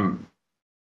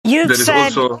 You've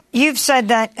said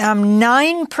that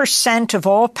 9% of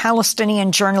all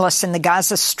Palestinian journalists in the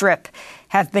Gaza Strip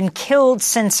have been killed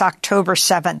since October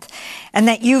 7th, and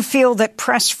that you feel that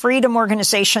press freedom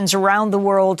organizations around the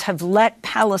world have let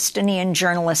Palestinian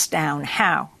journalists down.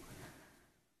 How?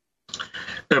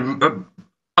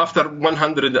 after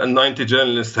 190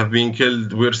 journalists have been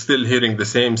killed, we're still hearing the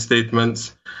same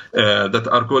statements that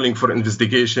are calling for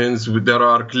investigations. There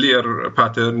are clear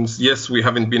patterns. Yes, we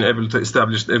haven't been able to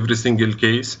establish every single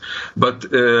case, but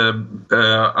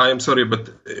I am sorry, but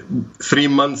 3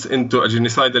 months into a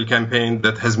genocidal campaign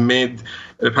that has made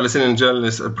Palestinian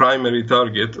journalists a primary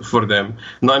target for them,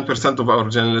 9% of our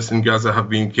journalists in Gaza have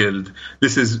been killed.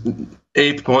 This is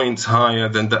 8 points higher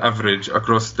than the average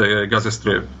across the Gaza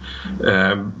Strip.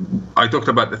 I talked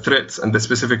about the threats and the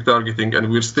specific targeting,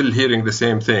 and we're still hearing the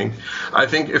same thing. I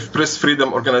think if press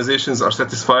freedom organizations are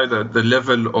satisfied at the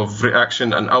level of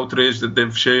reaction and outrage that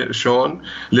they've shown,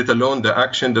 let alone the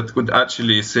action that could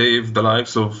actually save the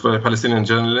lives of Palestinian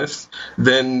journalists,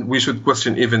 then we should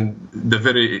question even the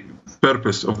very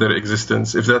purpose of their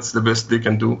existence, if that's the best they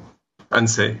can do and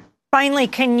say. Finally,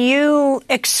 can you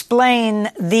explain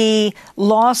the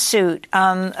lawsuit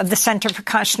of the Center for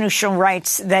Constitutional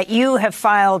Rights that you have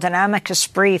filed an amicus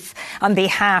brief on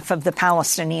behalf of the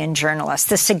Palestinian journalists,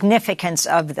 the significance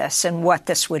of this and what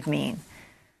this would mean?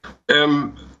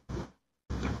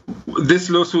 This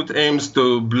lawsuit aims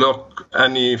to block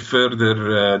any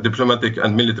further diplomatic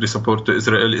and military support to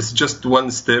Israel. It's just one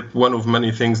step, one of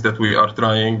many things that we are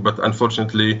trying, but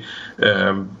unfortunately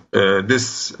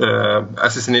this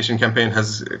assassination campaign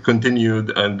has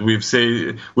continued, and we've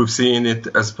seen it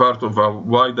as part of a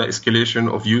wider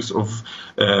escalation of use of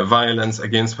violence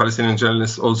against Palestinian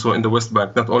journalists also in the West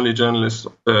Bank. Not only journalists,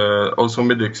 also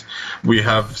medics. We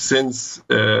have since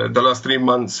the last 3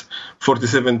 months,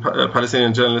 47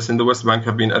 Palestinian journalists in the West Bank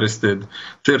have been arrested.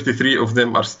 33 of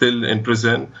them are still in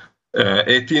prison.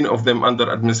 18 of them under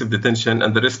administrative detention,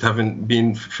 and the rest haven't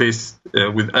been faced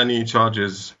with any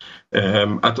charges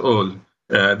at all.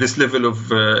 This level of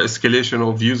escalation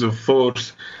of use of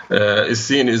force is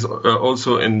seen is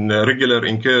also in regular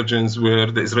incursions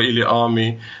where the Israeli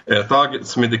army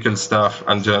targets medical staff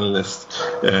and journalists.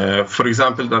 For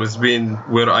example, there has been,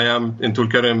 where I am in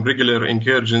Tulkarem, regular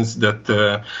incursions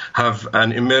that have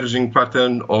an emerging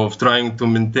pattern of trying to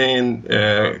maintain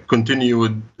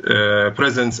continued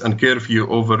presence and curfew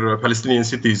over Palestinian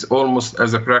cities, almost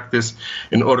as a practice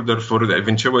in order for the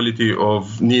eventuality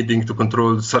of needing to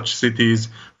control such cities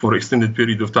for extended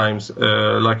period of times,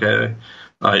 like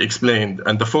I explained.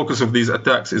 And the focus of these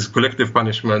attacks is collective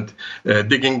punishment,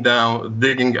 digging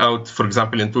out, for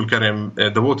example, in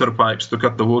Tulkarem, the water pipes to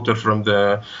cut the water from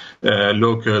the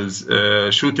locals,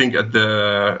 shooting at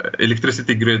the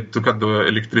electricity grid to cut the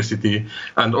electricity.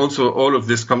 And also all of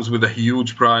this comes with a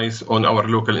huge price on our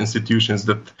local institutions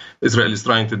that Israel is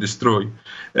trying to destroy.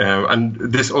 And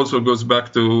this also goes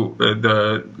back to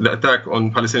the attack on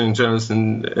Palestinian journalists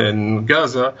in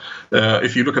Gaza.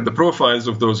 If you look at the profiles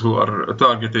of those who are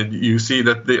targeted, you see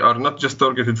that they are not just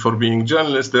targeted for being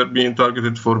journalists, they're being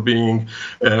targeted for being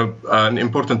an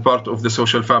important part of the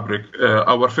social fabric.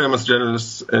 Our famous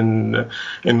journalists in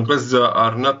Gaza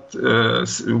are not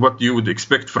what you would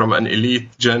expect from an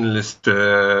elite journalist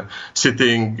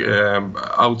sitting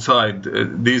outside.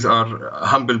 These are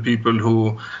humble people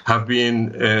who have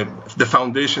been the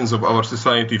foundations of our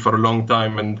society for a long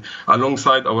time, and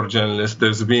alongside our journalists,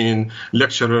 there's been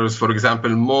lecturers, for example,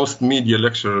 most media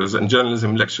lecturers and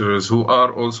journalism lecturers who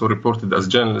are also reported as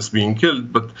journalists being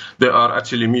killed, but they are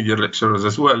actually media lecturers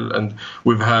as well. And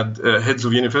we've had heads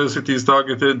of universities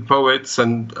targeted, poets,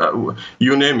 and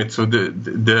you name it. So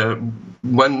the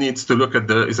one needs to look at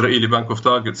the Israeli bank of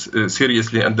targets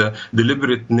seriously and the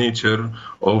deliberate nature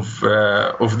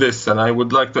of this. And I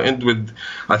would like to end with,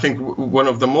 I think one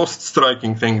of the most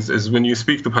striking things is when you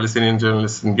speak to Palestinian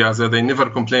journalists in Gaza, they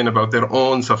never complain about their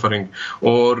own suffering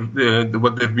or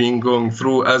what they've been going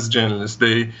through as journalists.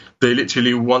 They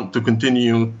literally want to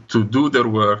continue to do their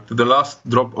work to the last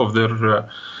drop of their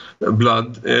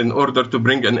blood in order to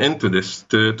bring an end to this,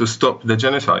 to stop the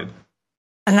genocide.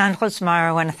 Anand Khuzmar,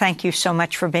 I want to thank you so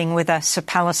much for being with us, a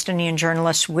Palestinian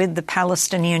journalist with the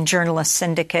Palestinian Journalists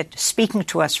Syndicate, speaking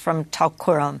to us from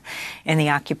Tulkarem in the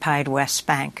occupied West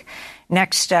Bank.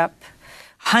 Next up,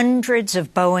 hundreds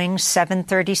of Boeing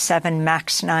 737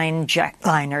 MAX 9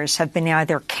 jetliners have been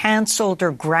either canceled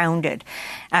or grounded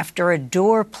after a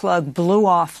door plug blew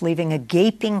off, leaving a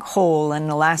gaping hole in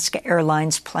Alaska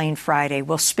Airlines plane Friday.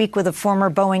 We'll speak with a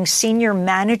former Boeing senior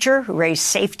manager who raised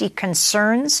safety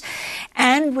concerns,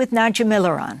 and with Nadia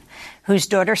Milaran, whose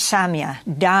daughter Samia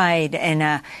died in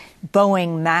a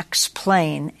Boeing MAX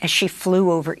plane as she flew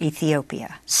over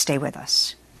Ethiopia. Stay with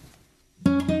us.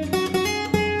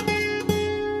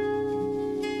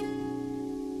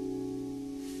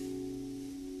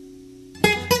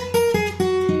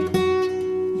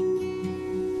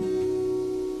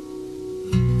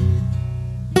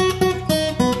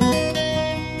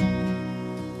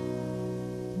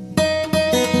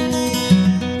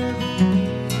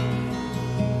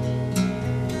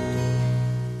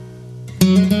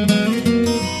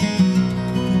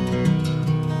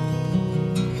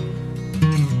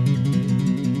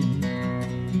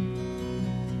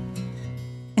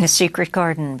 A Secret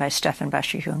Garden by Stefan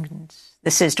Bashi-Jungens.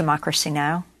 This is Democracy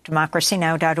Now!,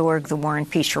 democracynow.org, The War and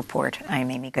Peace Report.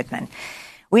 I'm Amy Goodman.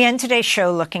 We end today's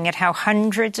show looking at how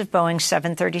hundreds of Boeing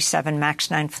 737 MAX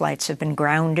 9 flights have been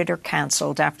grounded or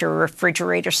canceled after a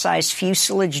refrigerator-sized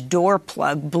fuselage door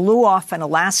plug blew off an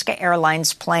Alaska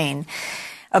Airlines plane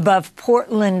above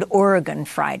Portland, Oregon,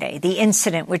 Friday. The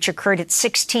incident, which occurred at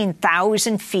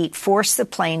 16,000 feet, forced the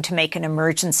plane to make an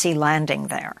emergency landing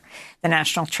there. The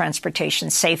National Transportation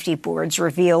Safety Boards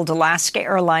revealed Alaska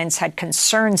Airlines had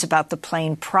concerns about the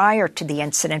plane prior to the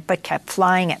incident, but kept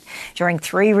flying it. During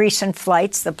 3 recent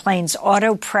flights, the plane's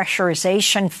auto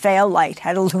pressurization fail light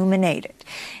had illuminated.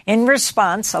 In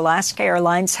response, Alaska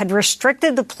Airlines had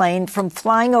restricted the plane from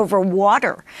flying over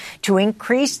water to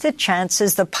increase the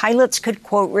chances the pilots could,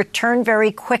 quote, return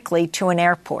very quickly to an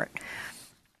airport.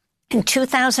 In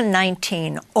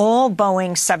 2019, all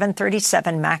Boeing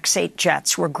 737 MAX 8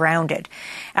 jets were grounded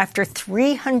after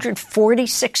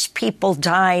 346 people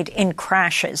died in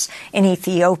crashes in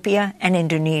Ethiopia and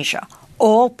Indonesia.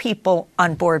 All people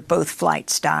on board both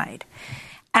flights died.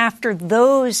 After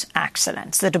those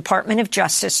accidents, the Department of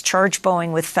Justice charged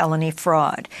Boeing with felony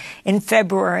fraud. In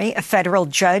February, a federal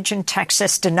judge in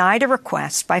Texas denied a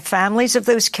request by families of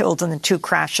those killed in the 2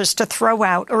 crashes to throw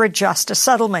out or adjust a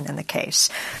settlement in the case.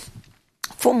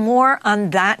 For more on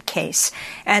that case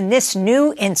and this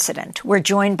new incident, we're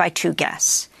joined by 2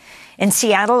 guests. In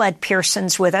Seattle, Ed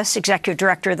Pearson's with us, Executive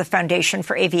Director of the Foundation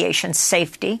for Aviation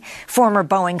Safety, former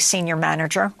Boeing senior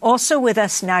manager. Also with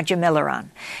us, Nadia Milaran.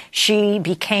 She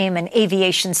became an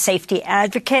aviation safety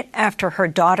advocate after her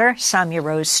daughter, Samia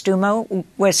Rose Stumo,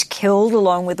 was killed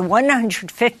along with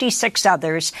 156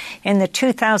 others in the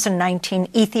 2019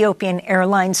 Ethiopian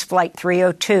Airlines Flight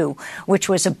 302, which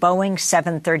was a Boeing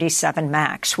 737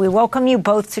 MAX. We welcome you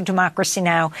both to Democracy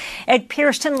Now! Ed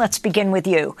Pearson, let's begin with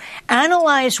you.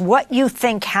 Analyze what you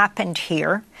think happened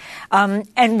here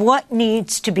and what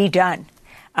needs to be done.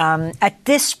 At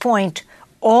this point,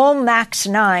 all MAX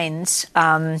 9s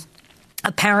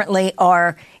apparently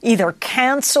are either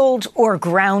canceled or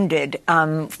grounded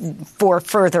for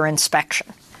further inspection.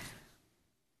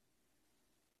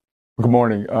 Good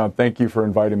morning. Thank you for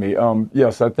inviting me.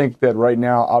 Yes, I think that right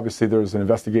now, obviously, there's an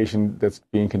investigation that's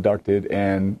being conducted,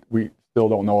 and we still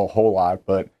don't know a whole lot,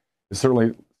 but it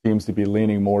certainly seems to be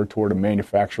leaning more toward a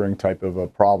manufacturing type of a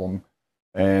problem.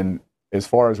 And as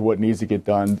far as what needs to get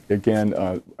done, again,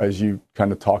 as you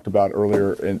kind of talked about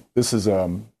earlier, and this is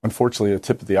unfortunately a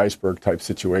tip of the iceberg type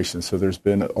situation. So there's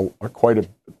been quite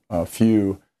a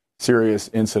few serious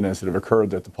incidents that have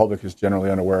occurred that the public is generally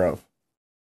unaware of.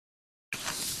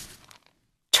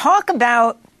 Talk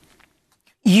about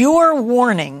your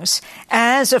warnings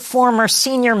as a former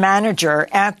senior manager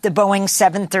at the Boeing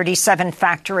 737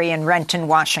 factory in Renton,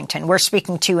 Washington. We're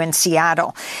speaking to you in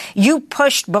Seattle. You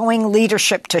pushed Boeing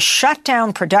leadership to shut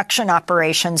down production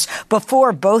operations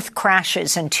before both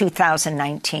crashes in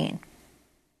 2019.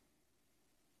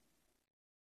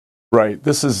 Right.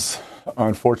 This has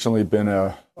unfortunately been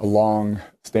a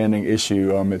long-standing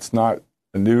issue. It's not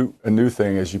a new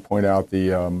thing, as you point out.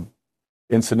 The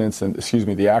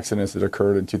the accidents that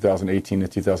occurred in 2018 and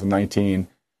 2019.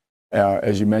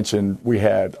 As you mentioned, we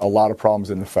had a lot of problems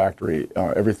in the factory.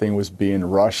 Everything was being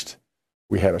rushed.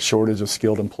 We had a shortage of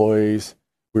skilled employees.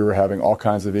 We were having all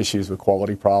kinds of issues with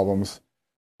quality problems.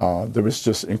 There was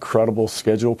just incredible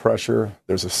schedule pressure.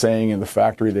 There's a saying in the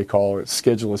factory, they call it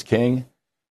schedule is king.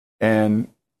 And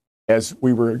as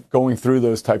we were going through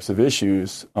those types of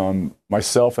issues,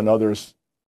 myself and others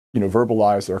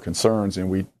verbalized our concerns, and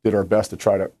we did our best to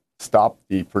try to stop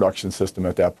the production system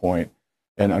at that point.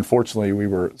 And unfortunately, we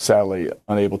were sadly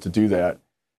unable to do that.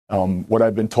 What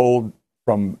I've been told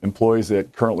from employees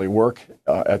that currently work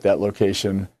at that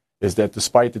location is that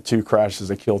despite the 2 crashes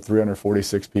that killed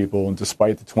 346 people, and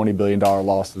despite the $20 billion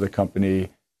loss to the company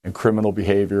and criminal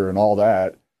behavior and all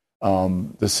that,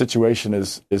 the situation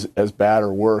is as bad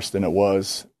or worse than it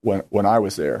was when I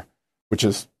was there, which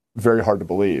is very hard to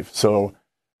believe. So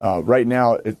right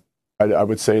now, I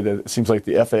would say that it seems like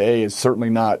the FAA is certainly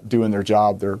not doing their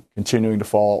job. They're continuing to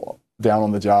fall down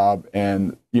on the job,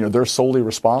 and they're solely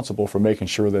responsible for making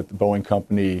sure that the Boeing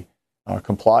company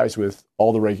complies with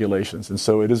all the regulations. And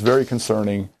so it is very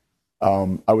concerning.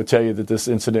 I would tell you that this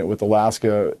incident with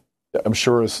Alaska, I'm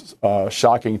sure, is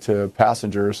shocking to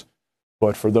passengers,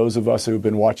 but for those of us who have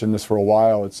been watching this for a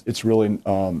while, it's really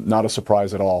not a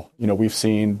surprise at all. We've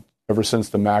seen ever since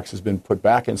the MAX has been put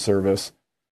back in service,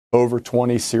 over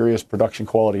 20 serious production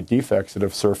quality defects that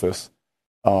have surfaced.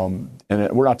 And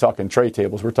we're not talking tray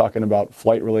tables. We're talking about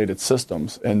flight-related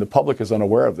systems. And the public is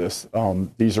unaware of this.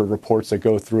 These are reports that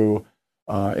go through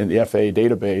in the FAA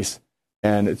database.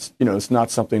 And it's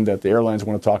not something that the airlines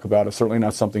want to talk about. It's certainly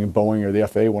not something Boeing or the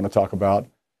FAA want to talk about.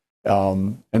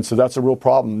 And so that's a real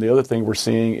problem. The other thing we're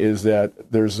seeing is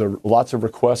that there's lots of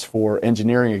requests for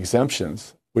engineering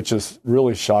exemptions, which is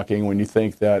really shocking when you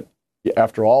think that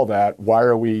after all that, why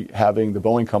are we having the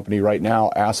Boeing company right now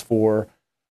ask for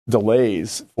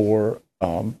delays for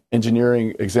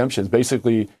engineering exemptions?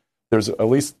 Basically, there's at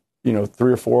least 3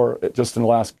 or 4 just in the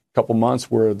last couple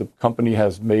months where the company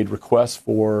has made requests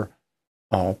for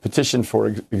petition for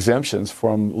exemptions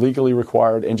from legally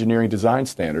required engineering design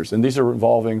standards. And these are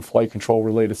involving flight control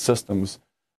related systems,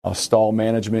 stall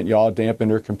management, yaw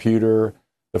dampener computer,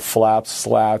 the flaps,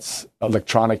 slats,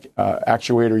 electronic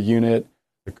actuator unit,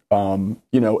 and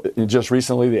just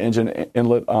recently the engine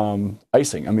inlet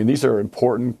icing. I mean, these are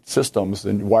important systems.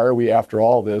 And why are we, after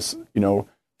all this,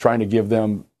 trying to give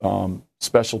them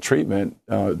special treatment?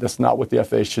 That's not what the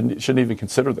FAA shouldn't even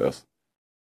consider this.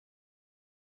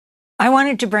 I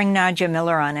wanted to bring Nadja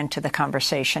Miller on into the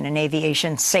conversation, an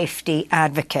aviation safety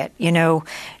advocate.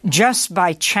 Just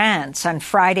by chance, on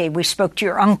Friday, we spoke to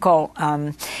your uncle,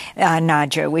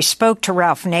 Nadja. We spoke to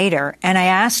Ralph Nader, and I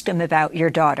asked him about your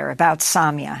daughter, about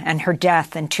Samia, and her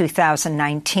death in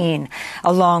 2019,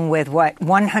 along with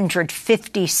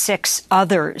 156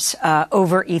 others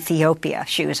over Ethiopia.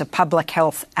 She was a public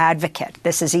health advocate.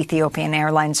 This is Ethiopian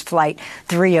Airlines Flight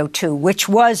 302, which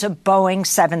was a Boeing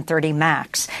 737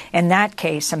 MAX. In that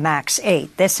case, a MAX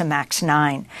 8, this a MAX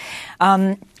 9.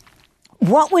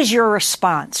 What was your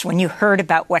response when you heard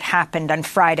about what happened on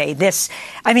Friday?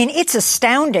 It's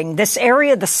astounding. This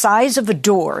area, the size of a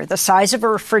door, the size of a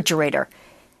refrigerator,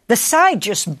 the side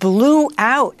just blew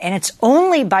out. And it's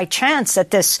only by chance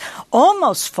that this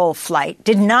almost full flight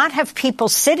did not have people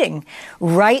sitting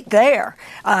right there.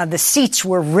 The seats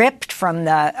were ripped from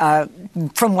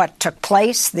what took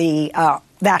place.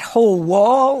 That whole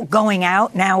wall going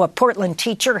out. Now a Portland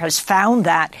teacher has found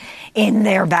that in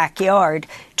their backyard.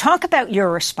 Talk about your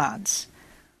response.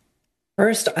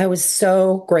 First, I was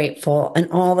so grateful, and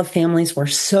all the families were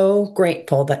so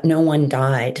grateful that no one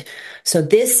died. So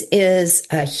this is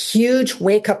a huge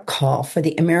wake-up call for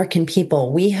the American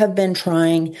people. We have been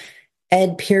trying.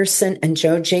 Ed Pearson and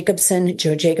Joe Jacobson.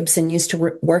 Joe Jacobson used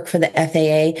to work for the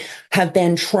FAA, have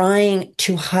been trying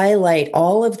to highlight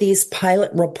all of these pilot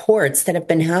reports that have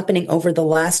been happening over the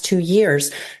last 2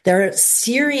 years. There are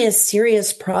serious,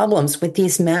 serious problems with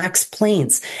these MAX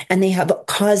planes, and they have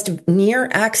caused near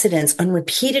accidents on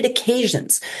repeated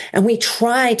occasions. And we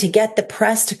try to get the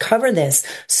press to cover this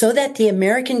so that the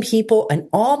American people and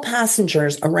all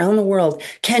passengers around the world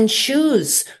can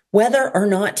choose whether or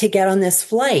not to get on this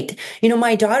flight.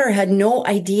 My daughter had no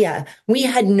idea. We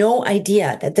had no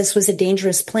idea that this was a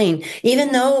dangerous plane,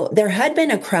 even though there had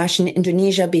been a crash in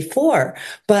Indonesia before,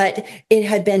 but it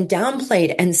had been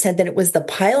downplayed and said that it was the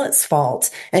pilot's fault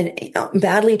and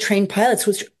badly trained pilots,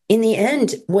 which in the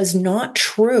end was not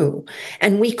true.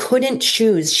 And we couldn't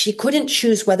choose. She couldn't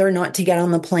choose whether or not to get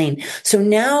on the plane. So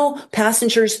now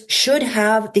passengers should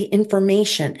have the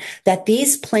information that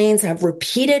these planes have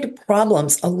repeated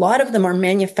problems. A lot of them are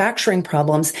manufacturing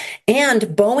problems, and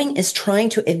Boeing is trying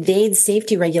to evade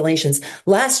safety regulations.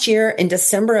 Last year, in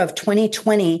December of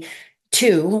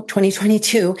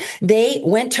 2022, they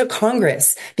went to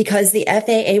Congress because the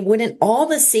FAA wouldn't, all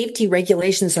the safety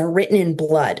regulations are written in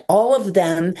blood. All of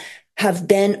them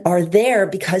are there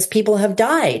because people have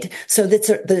died. So that's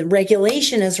the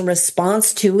regulation is a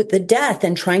response to the death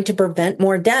and trying to prevent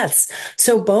more deaths.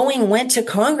 So Boeing went to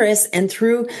Congress, and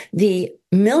through the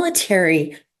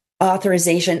Military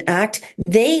Authorization Act,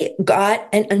 they got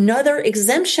another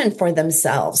exemption for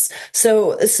themselves.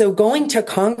 So going to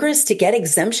Congress to get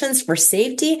exemptions for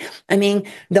safety,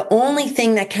 the only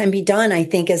thing that can be done, I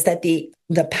think, is that the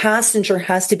passenger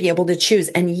has to be able to choose.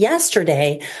 And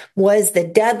yesterday was the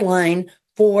deadline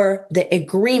for the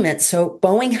agreement. So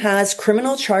Boeing has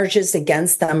criminal charges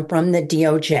against them from the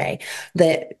DOJ.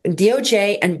 The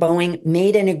DOJ and Boeing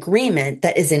made an agreement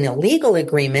that is an illegal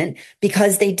agreement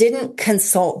because they didn't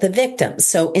consult the victims.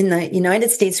 So in the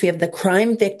United States, we have the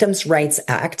Crime Victims' Rights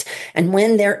Act. And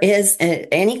when there is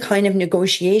any kind of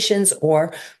negotiations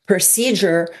or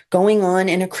procedure going on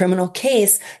in a criminal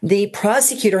case, the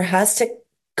prosecutor has to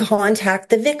contact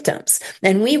the victims.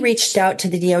 And we reached out to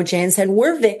the DOJ and said,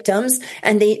 we're victims.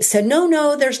 And they said,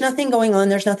 no, there's nothing going on.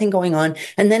 There's nothing going on.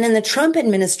 And then in the Trump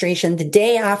administration, the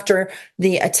day after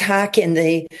the attack in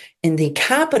the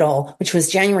Capitol, which was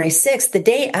January 6th, the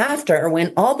day after,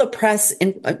 when all the press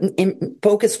in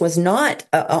focus was not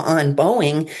on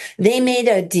Boeing, they made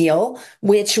a deal,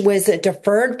 which was a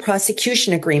deferred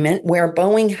prosecution agreement where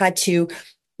Boeing had to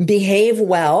behave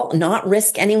well, not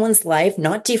risk anyone's life,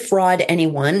 not defraud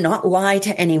anyone, not lie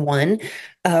to anyone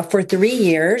for 3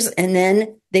 years, and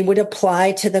then they would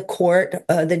apply to the court,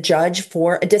 the judge,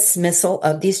 for a dismissal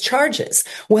of these charges.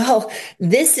 Well,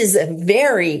 this is a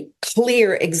very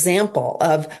clear example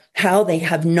of how they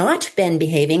have not been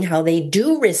behaving, how they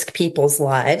do risk people's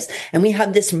lives. And we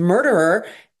have this murderer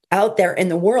out there in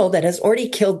the world that has already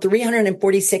killed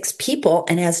 346 people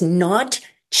and has not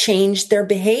changed their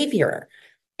behavior.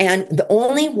 And the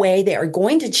only way they are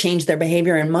going to change their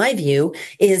behavior, in my view,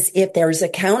 is if there's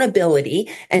accountability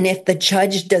and if the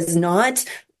judge does not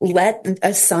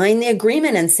sign the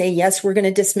agreement and say, yes, we're going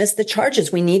to dismiss the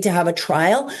charges. We need to have a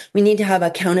trial. We need to have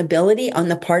accountability on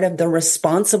the part of the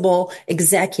responsible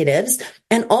executives.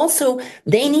 And also,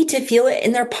 they need to feel it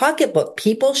in their pocketbook.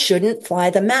 People shouldn't fly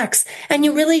the MAX. And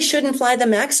you really shouldn't fly the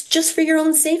MAX just for your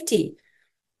own safety.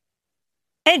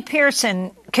 Ed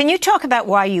Pearson, can you talk about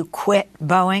why you quit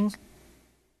Boeing?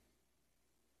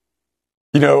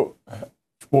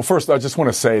 Well, first, I just want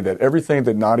to say that everything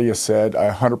that Nadia said,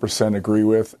 I 100% agree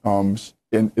with. And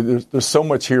there's so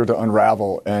much here to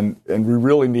unravel, and we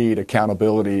really need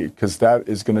accountability because that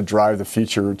is going to drive the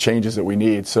future changes that we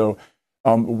need. So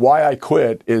why I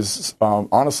quit is,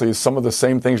 honestly, some of the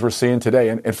same things we're seeing today.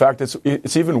 And in fact,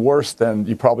 it's even worse than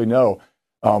you probably know.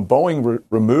 Boeing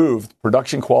removed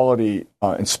production quality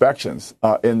inspections,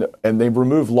 and they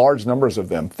removed large numbers of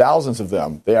them, thousands of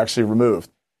them they actually removed.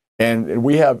 And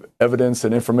we have evidence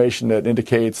and information that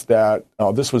indicates that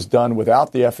this was done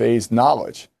without the FAA's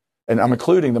knowledge. And I'm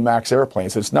including the MAX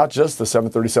airplanes. It's not just the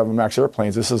 737 MAX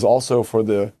airplanes. This is also for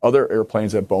the other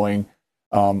airplanes at Boeing,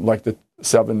 like the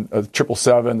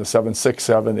 777, the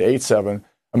 767, the 87.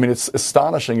 I mean, it's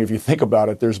astonishing if you think about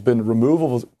it. There's been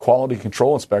removal of quality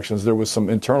control inspections. There was some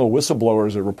internal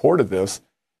whistleblowers that reported this,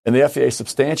 and the FAA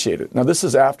substantiated. Now, this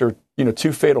is after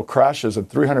 2 fatal crashes and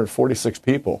 346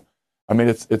 people. I mean,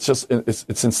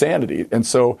 it's insanity. And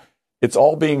so it's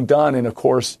all being done. And of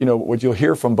course, what you'll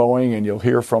hear from Boeing and you'll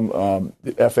hear from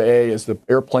the FAA is the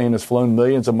airplane has flown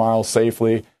millions of miles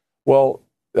safely. Well,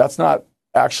 that's not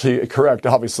actually correct,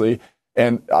 obviously.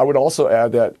 And I would also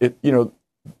add that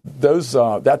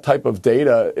that type of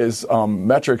data is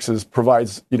metrics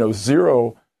provides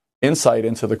zero insight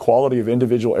into the quality of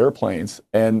individual airplanes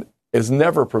and has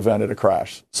never prevented a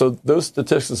crash. So those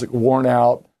statistics are worn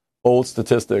out, old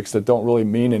statistics that don't really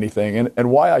mean anything. And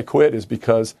why I quit is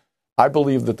because I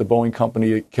believe that the Boeing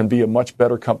company can be a much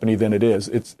better company than it is.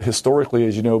 It's historically,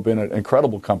 as you know, been an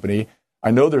incredible company. I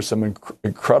know there's some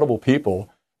incredible people,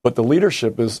 but the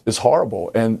leadership is horrible.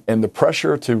 And the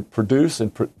pressure to produce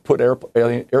and put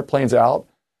airplanes out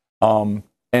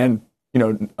and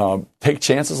take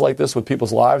chances like this with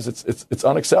people's lives, it's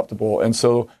unacceptable. And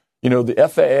so, the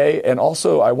FAA, and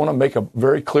also I want to make a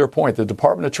very clear point, the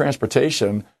Department of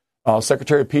Transportation,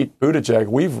 Secretary Pete Buttigieg,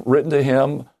 we've written to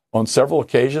him on several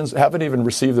occasions, haven't even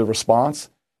received a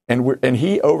response, and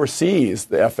he oversees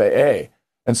the FAA.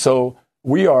 And so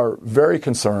we are very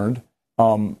concerned.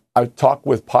 I talked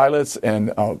with pilots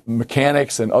and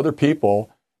mechanics and other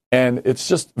people, and it's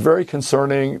just very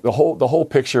concerning, the whole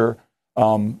picture.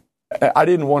 I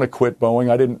didn't want to quit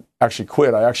Boeing. I didn't actually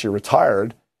quit. I actually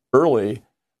retired early,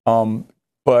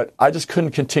 but I just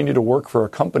couldn't continue to work for a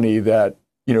company that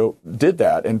did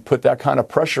that and put that kind of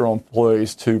pressure on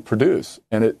employees to produce.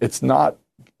 And it's not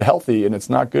healthy, and it's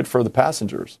not good for the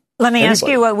passengers. Let me ask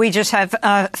you, we just have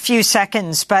a few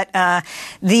seconds, but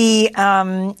the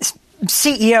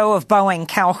CEO of Boeing,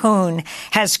 Calhoun,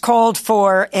 has called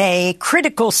for a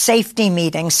critical safety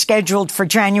meeting scheduled for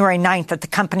January 9th at the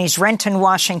company's Renton,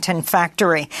 Washington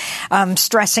factory,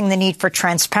 stressing the need for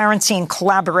transparency and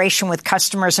collaboration with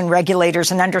customers and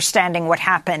regulators and understanding what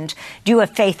happened. Do you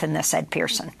have faith in this, Ed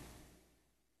Pearson?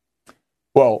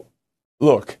 Well,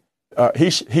 look, he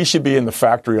should be in the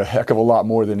factory a heck of a lot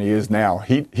more than he is now.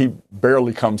 He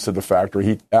barely comes to the factory.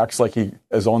 He acts like he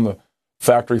is on the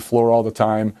factory floor all the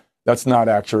time. That's not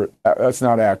accurate.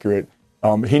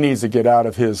 He needs to get out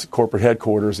of his corporate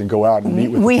headquarters and go out and meet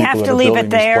with the people that are building these planes. We have to leave it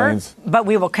there, but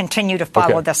we will continue to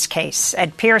follow this case.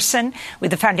 Ed Pearson with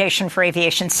the Foundation for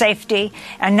Aviation Safety,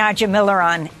 and Nadia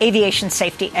Milleran, aviation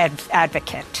safety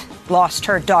advocate, lost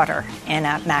her daughter in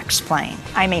a MAX plane.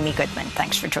 I'm Amy Goodman.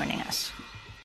 Thanks for joining us.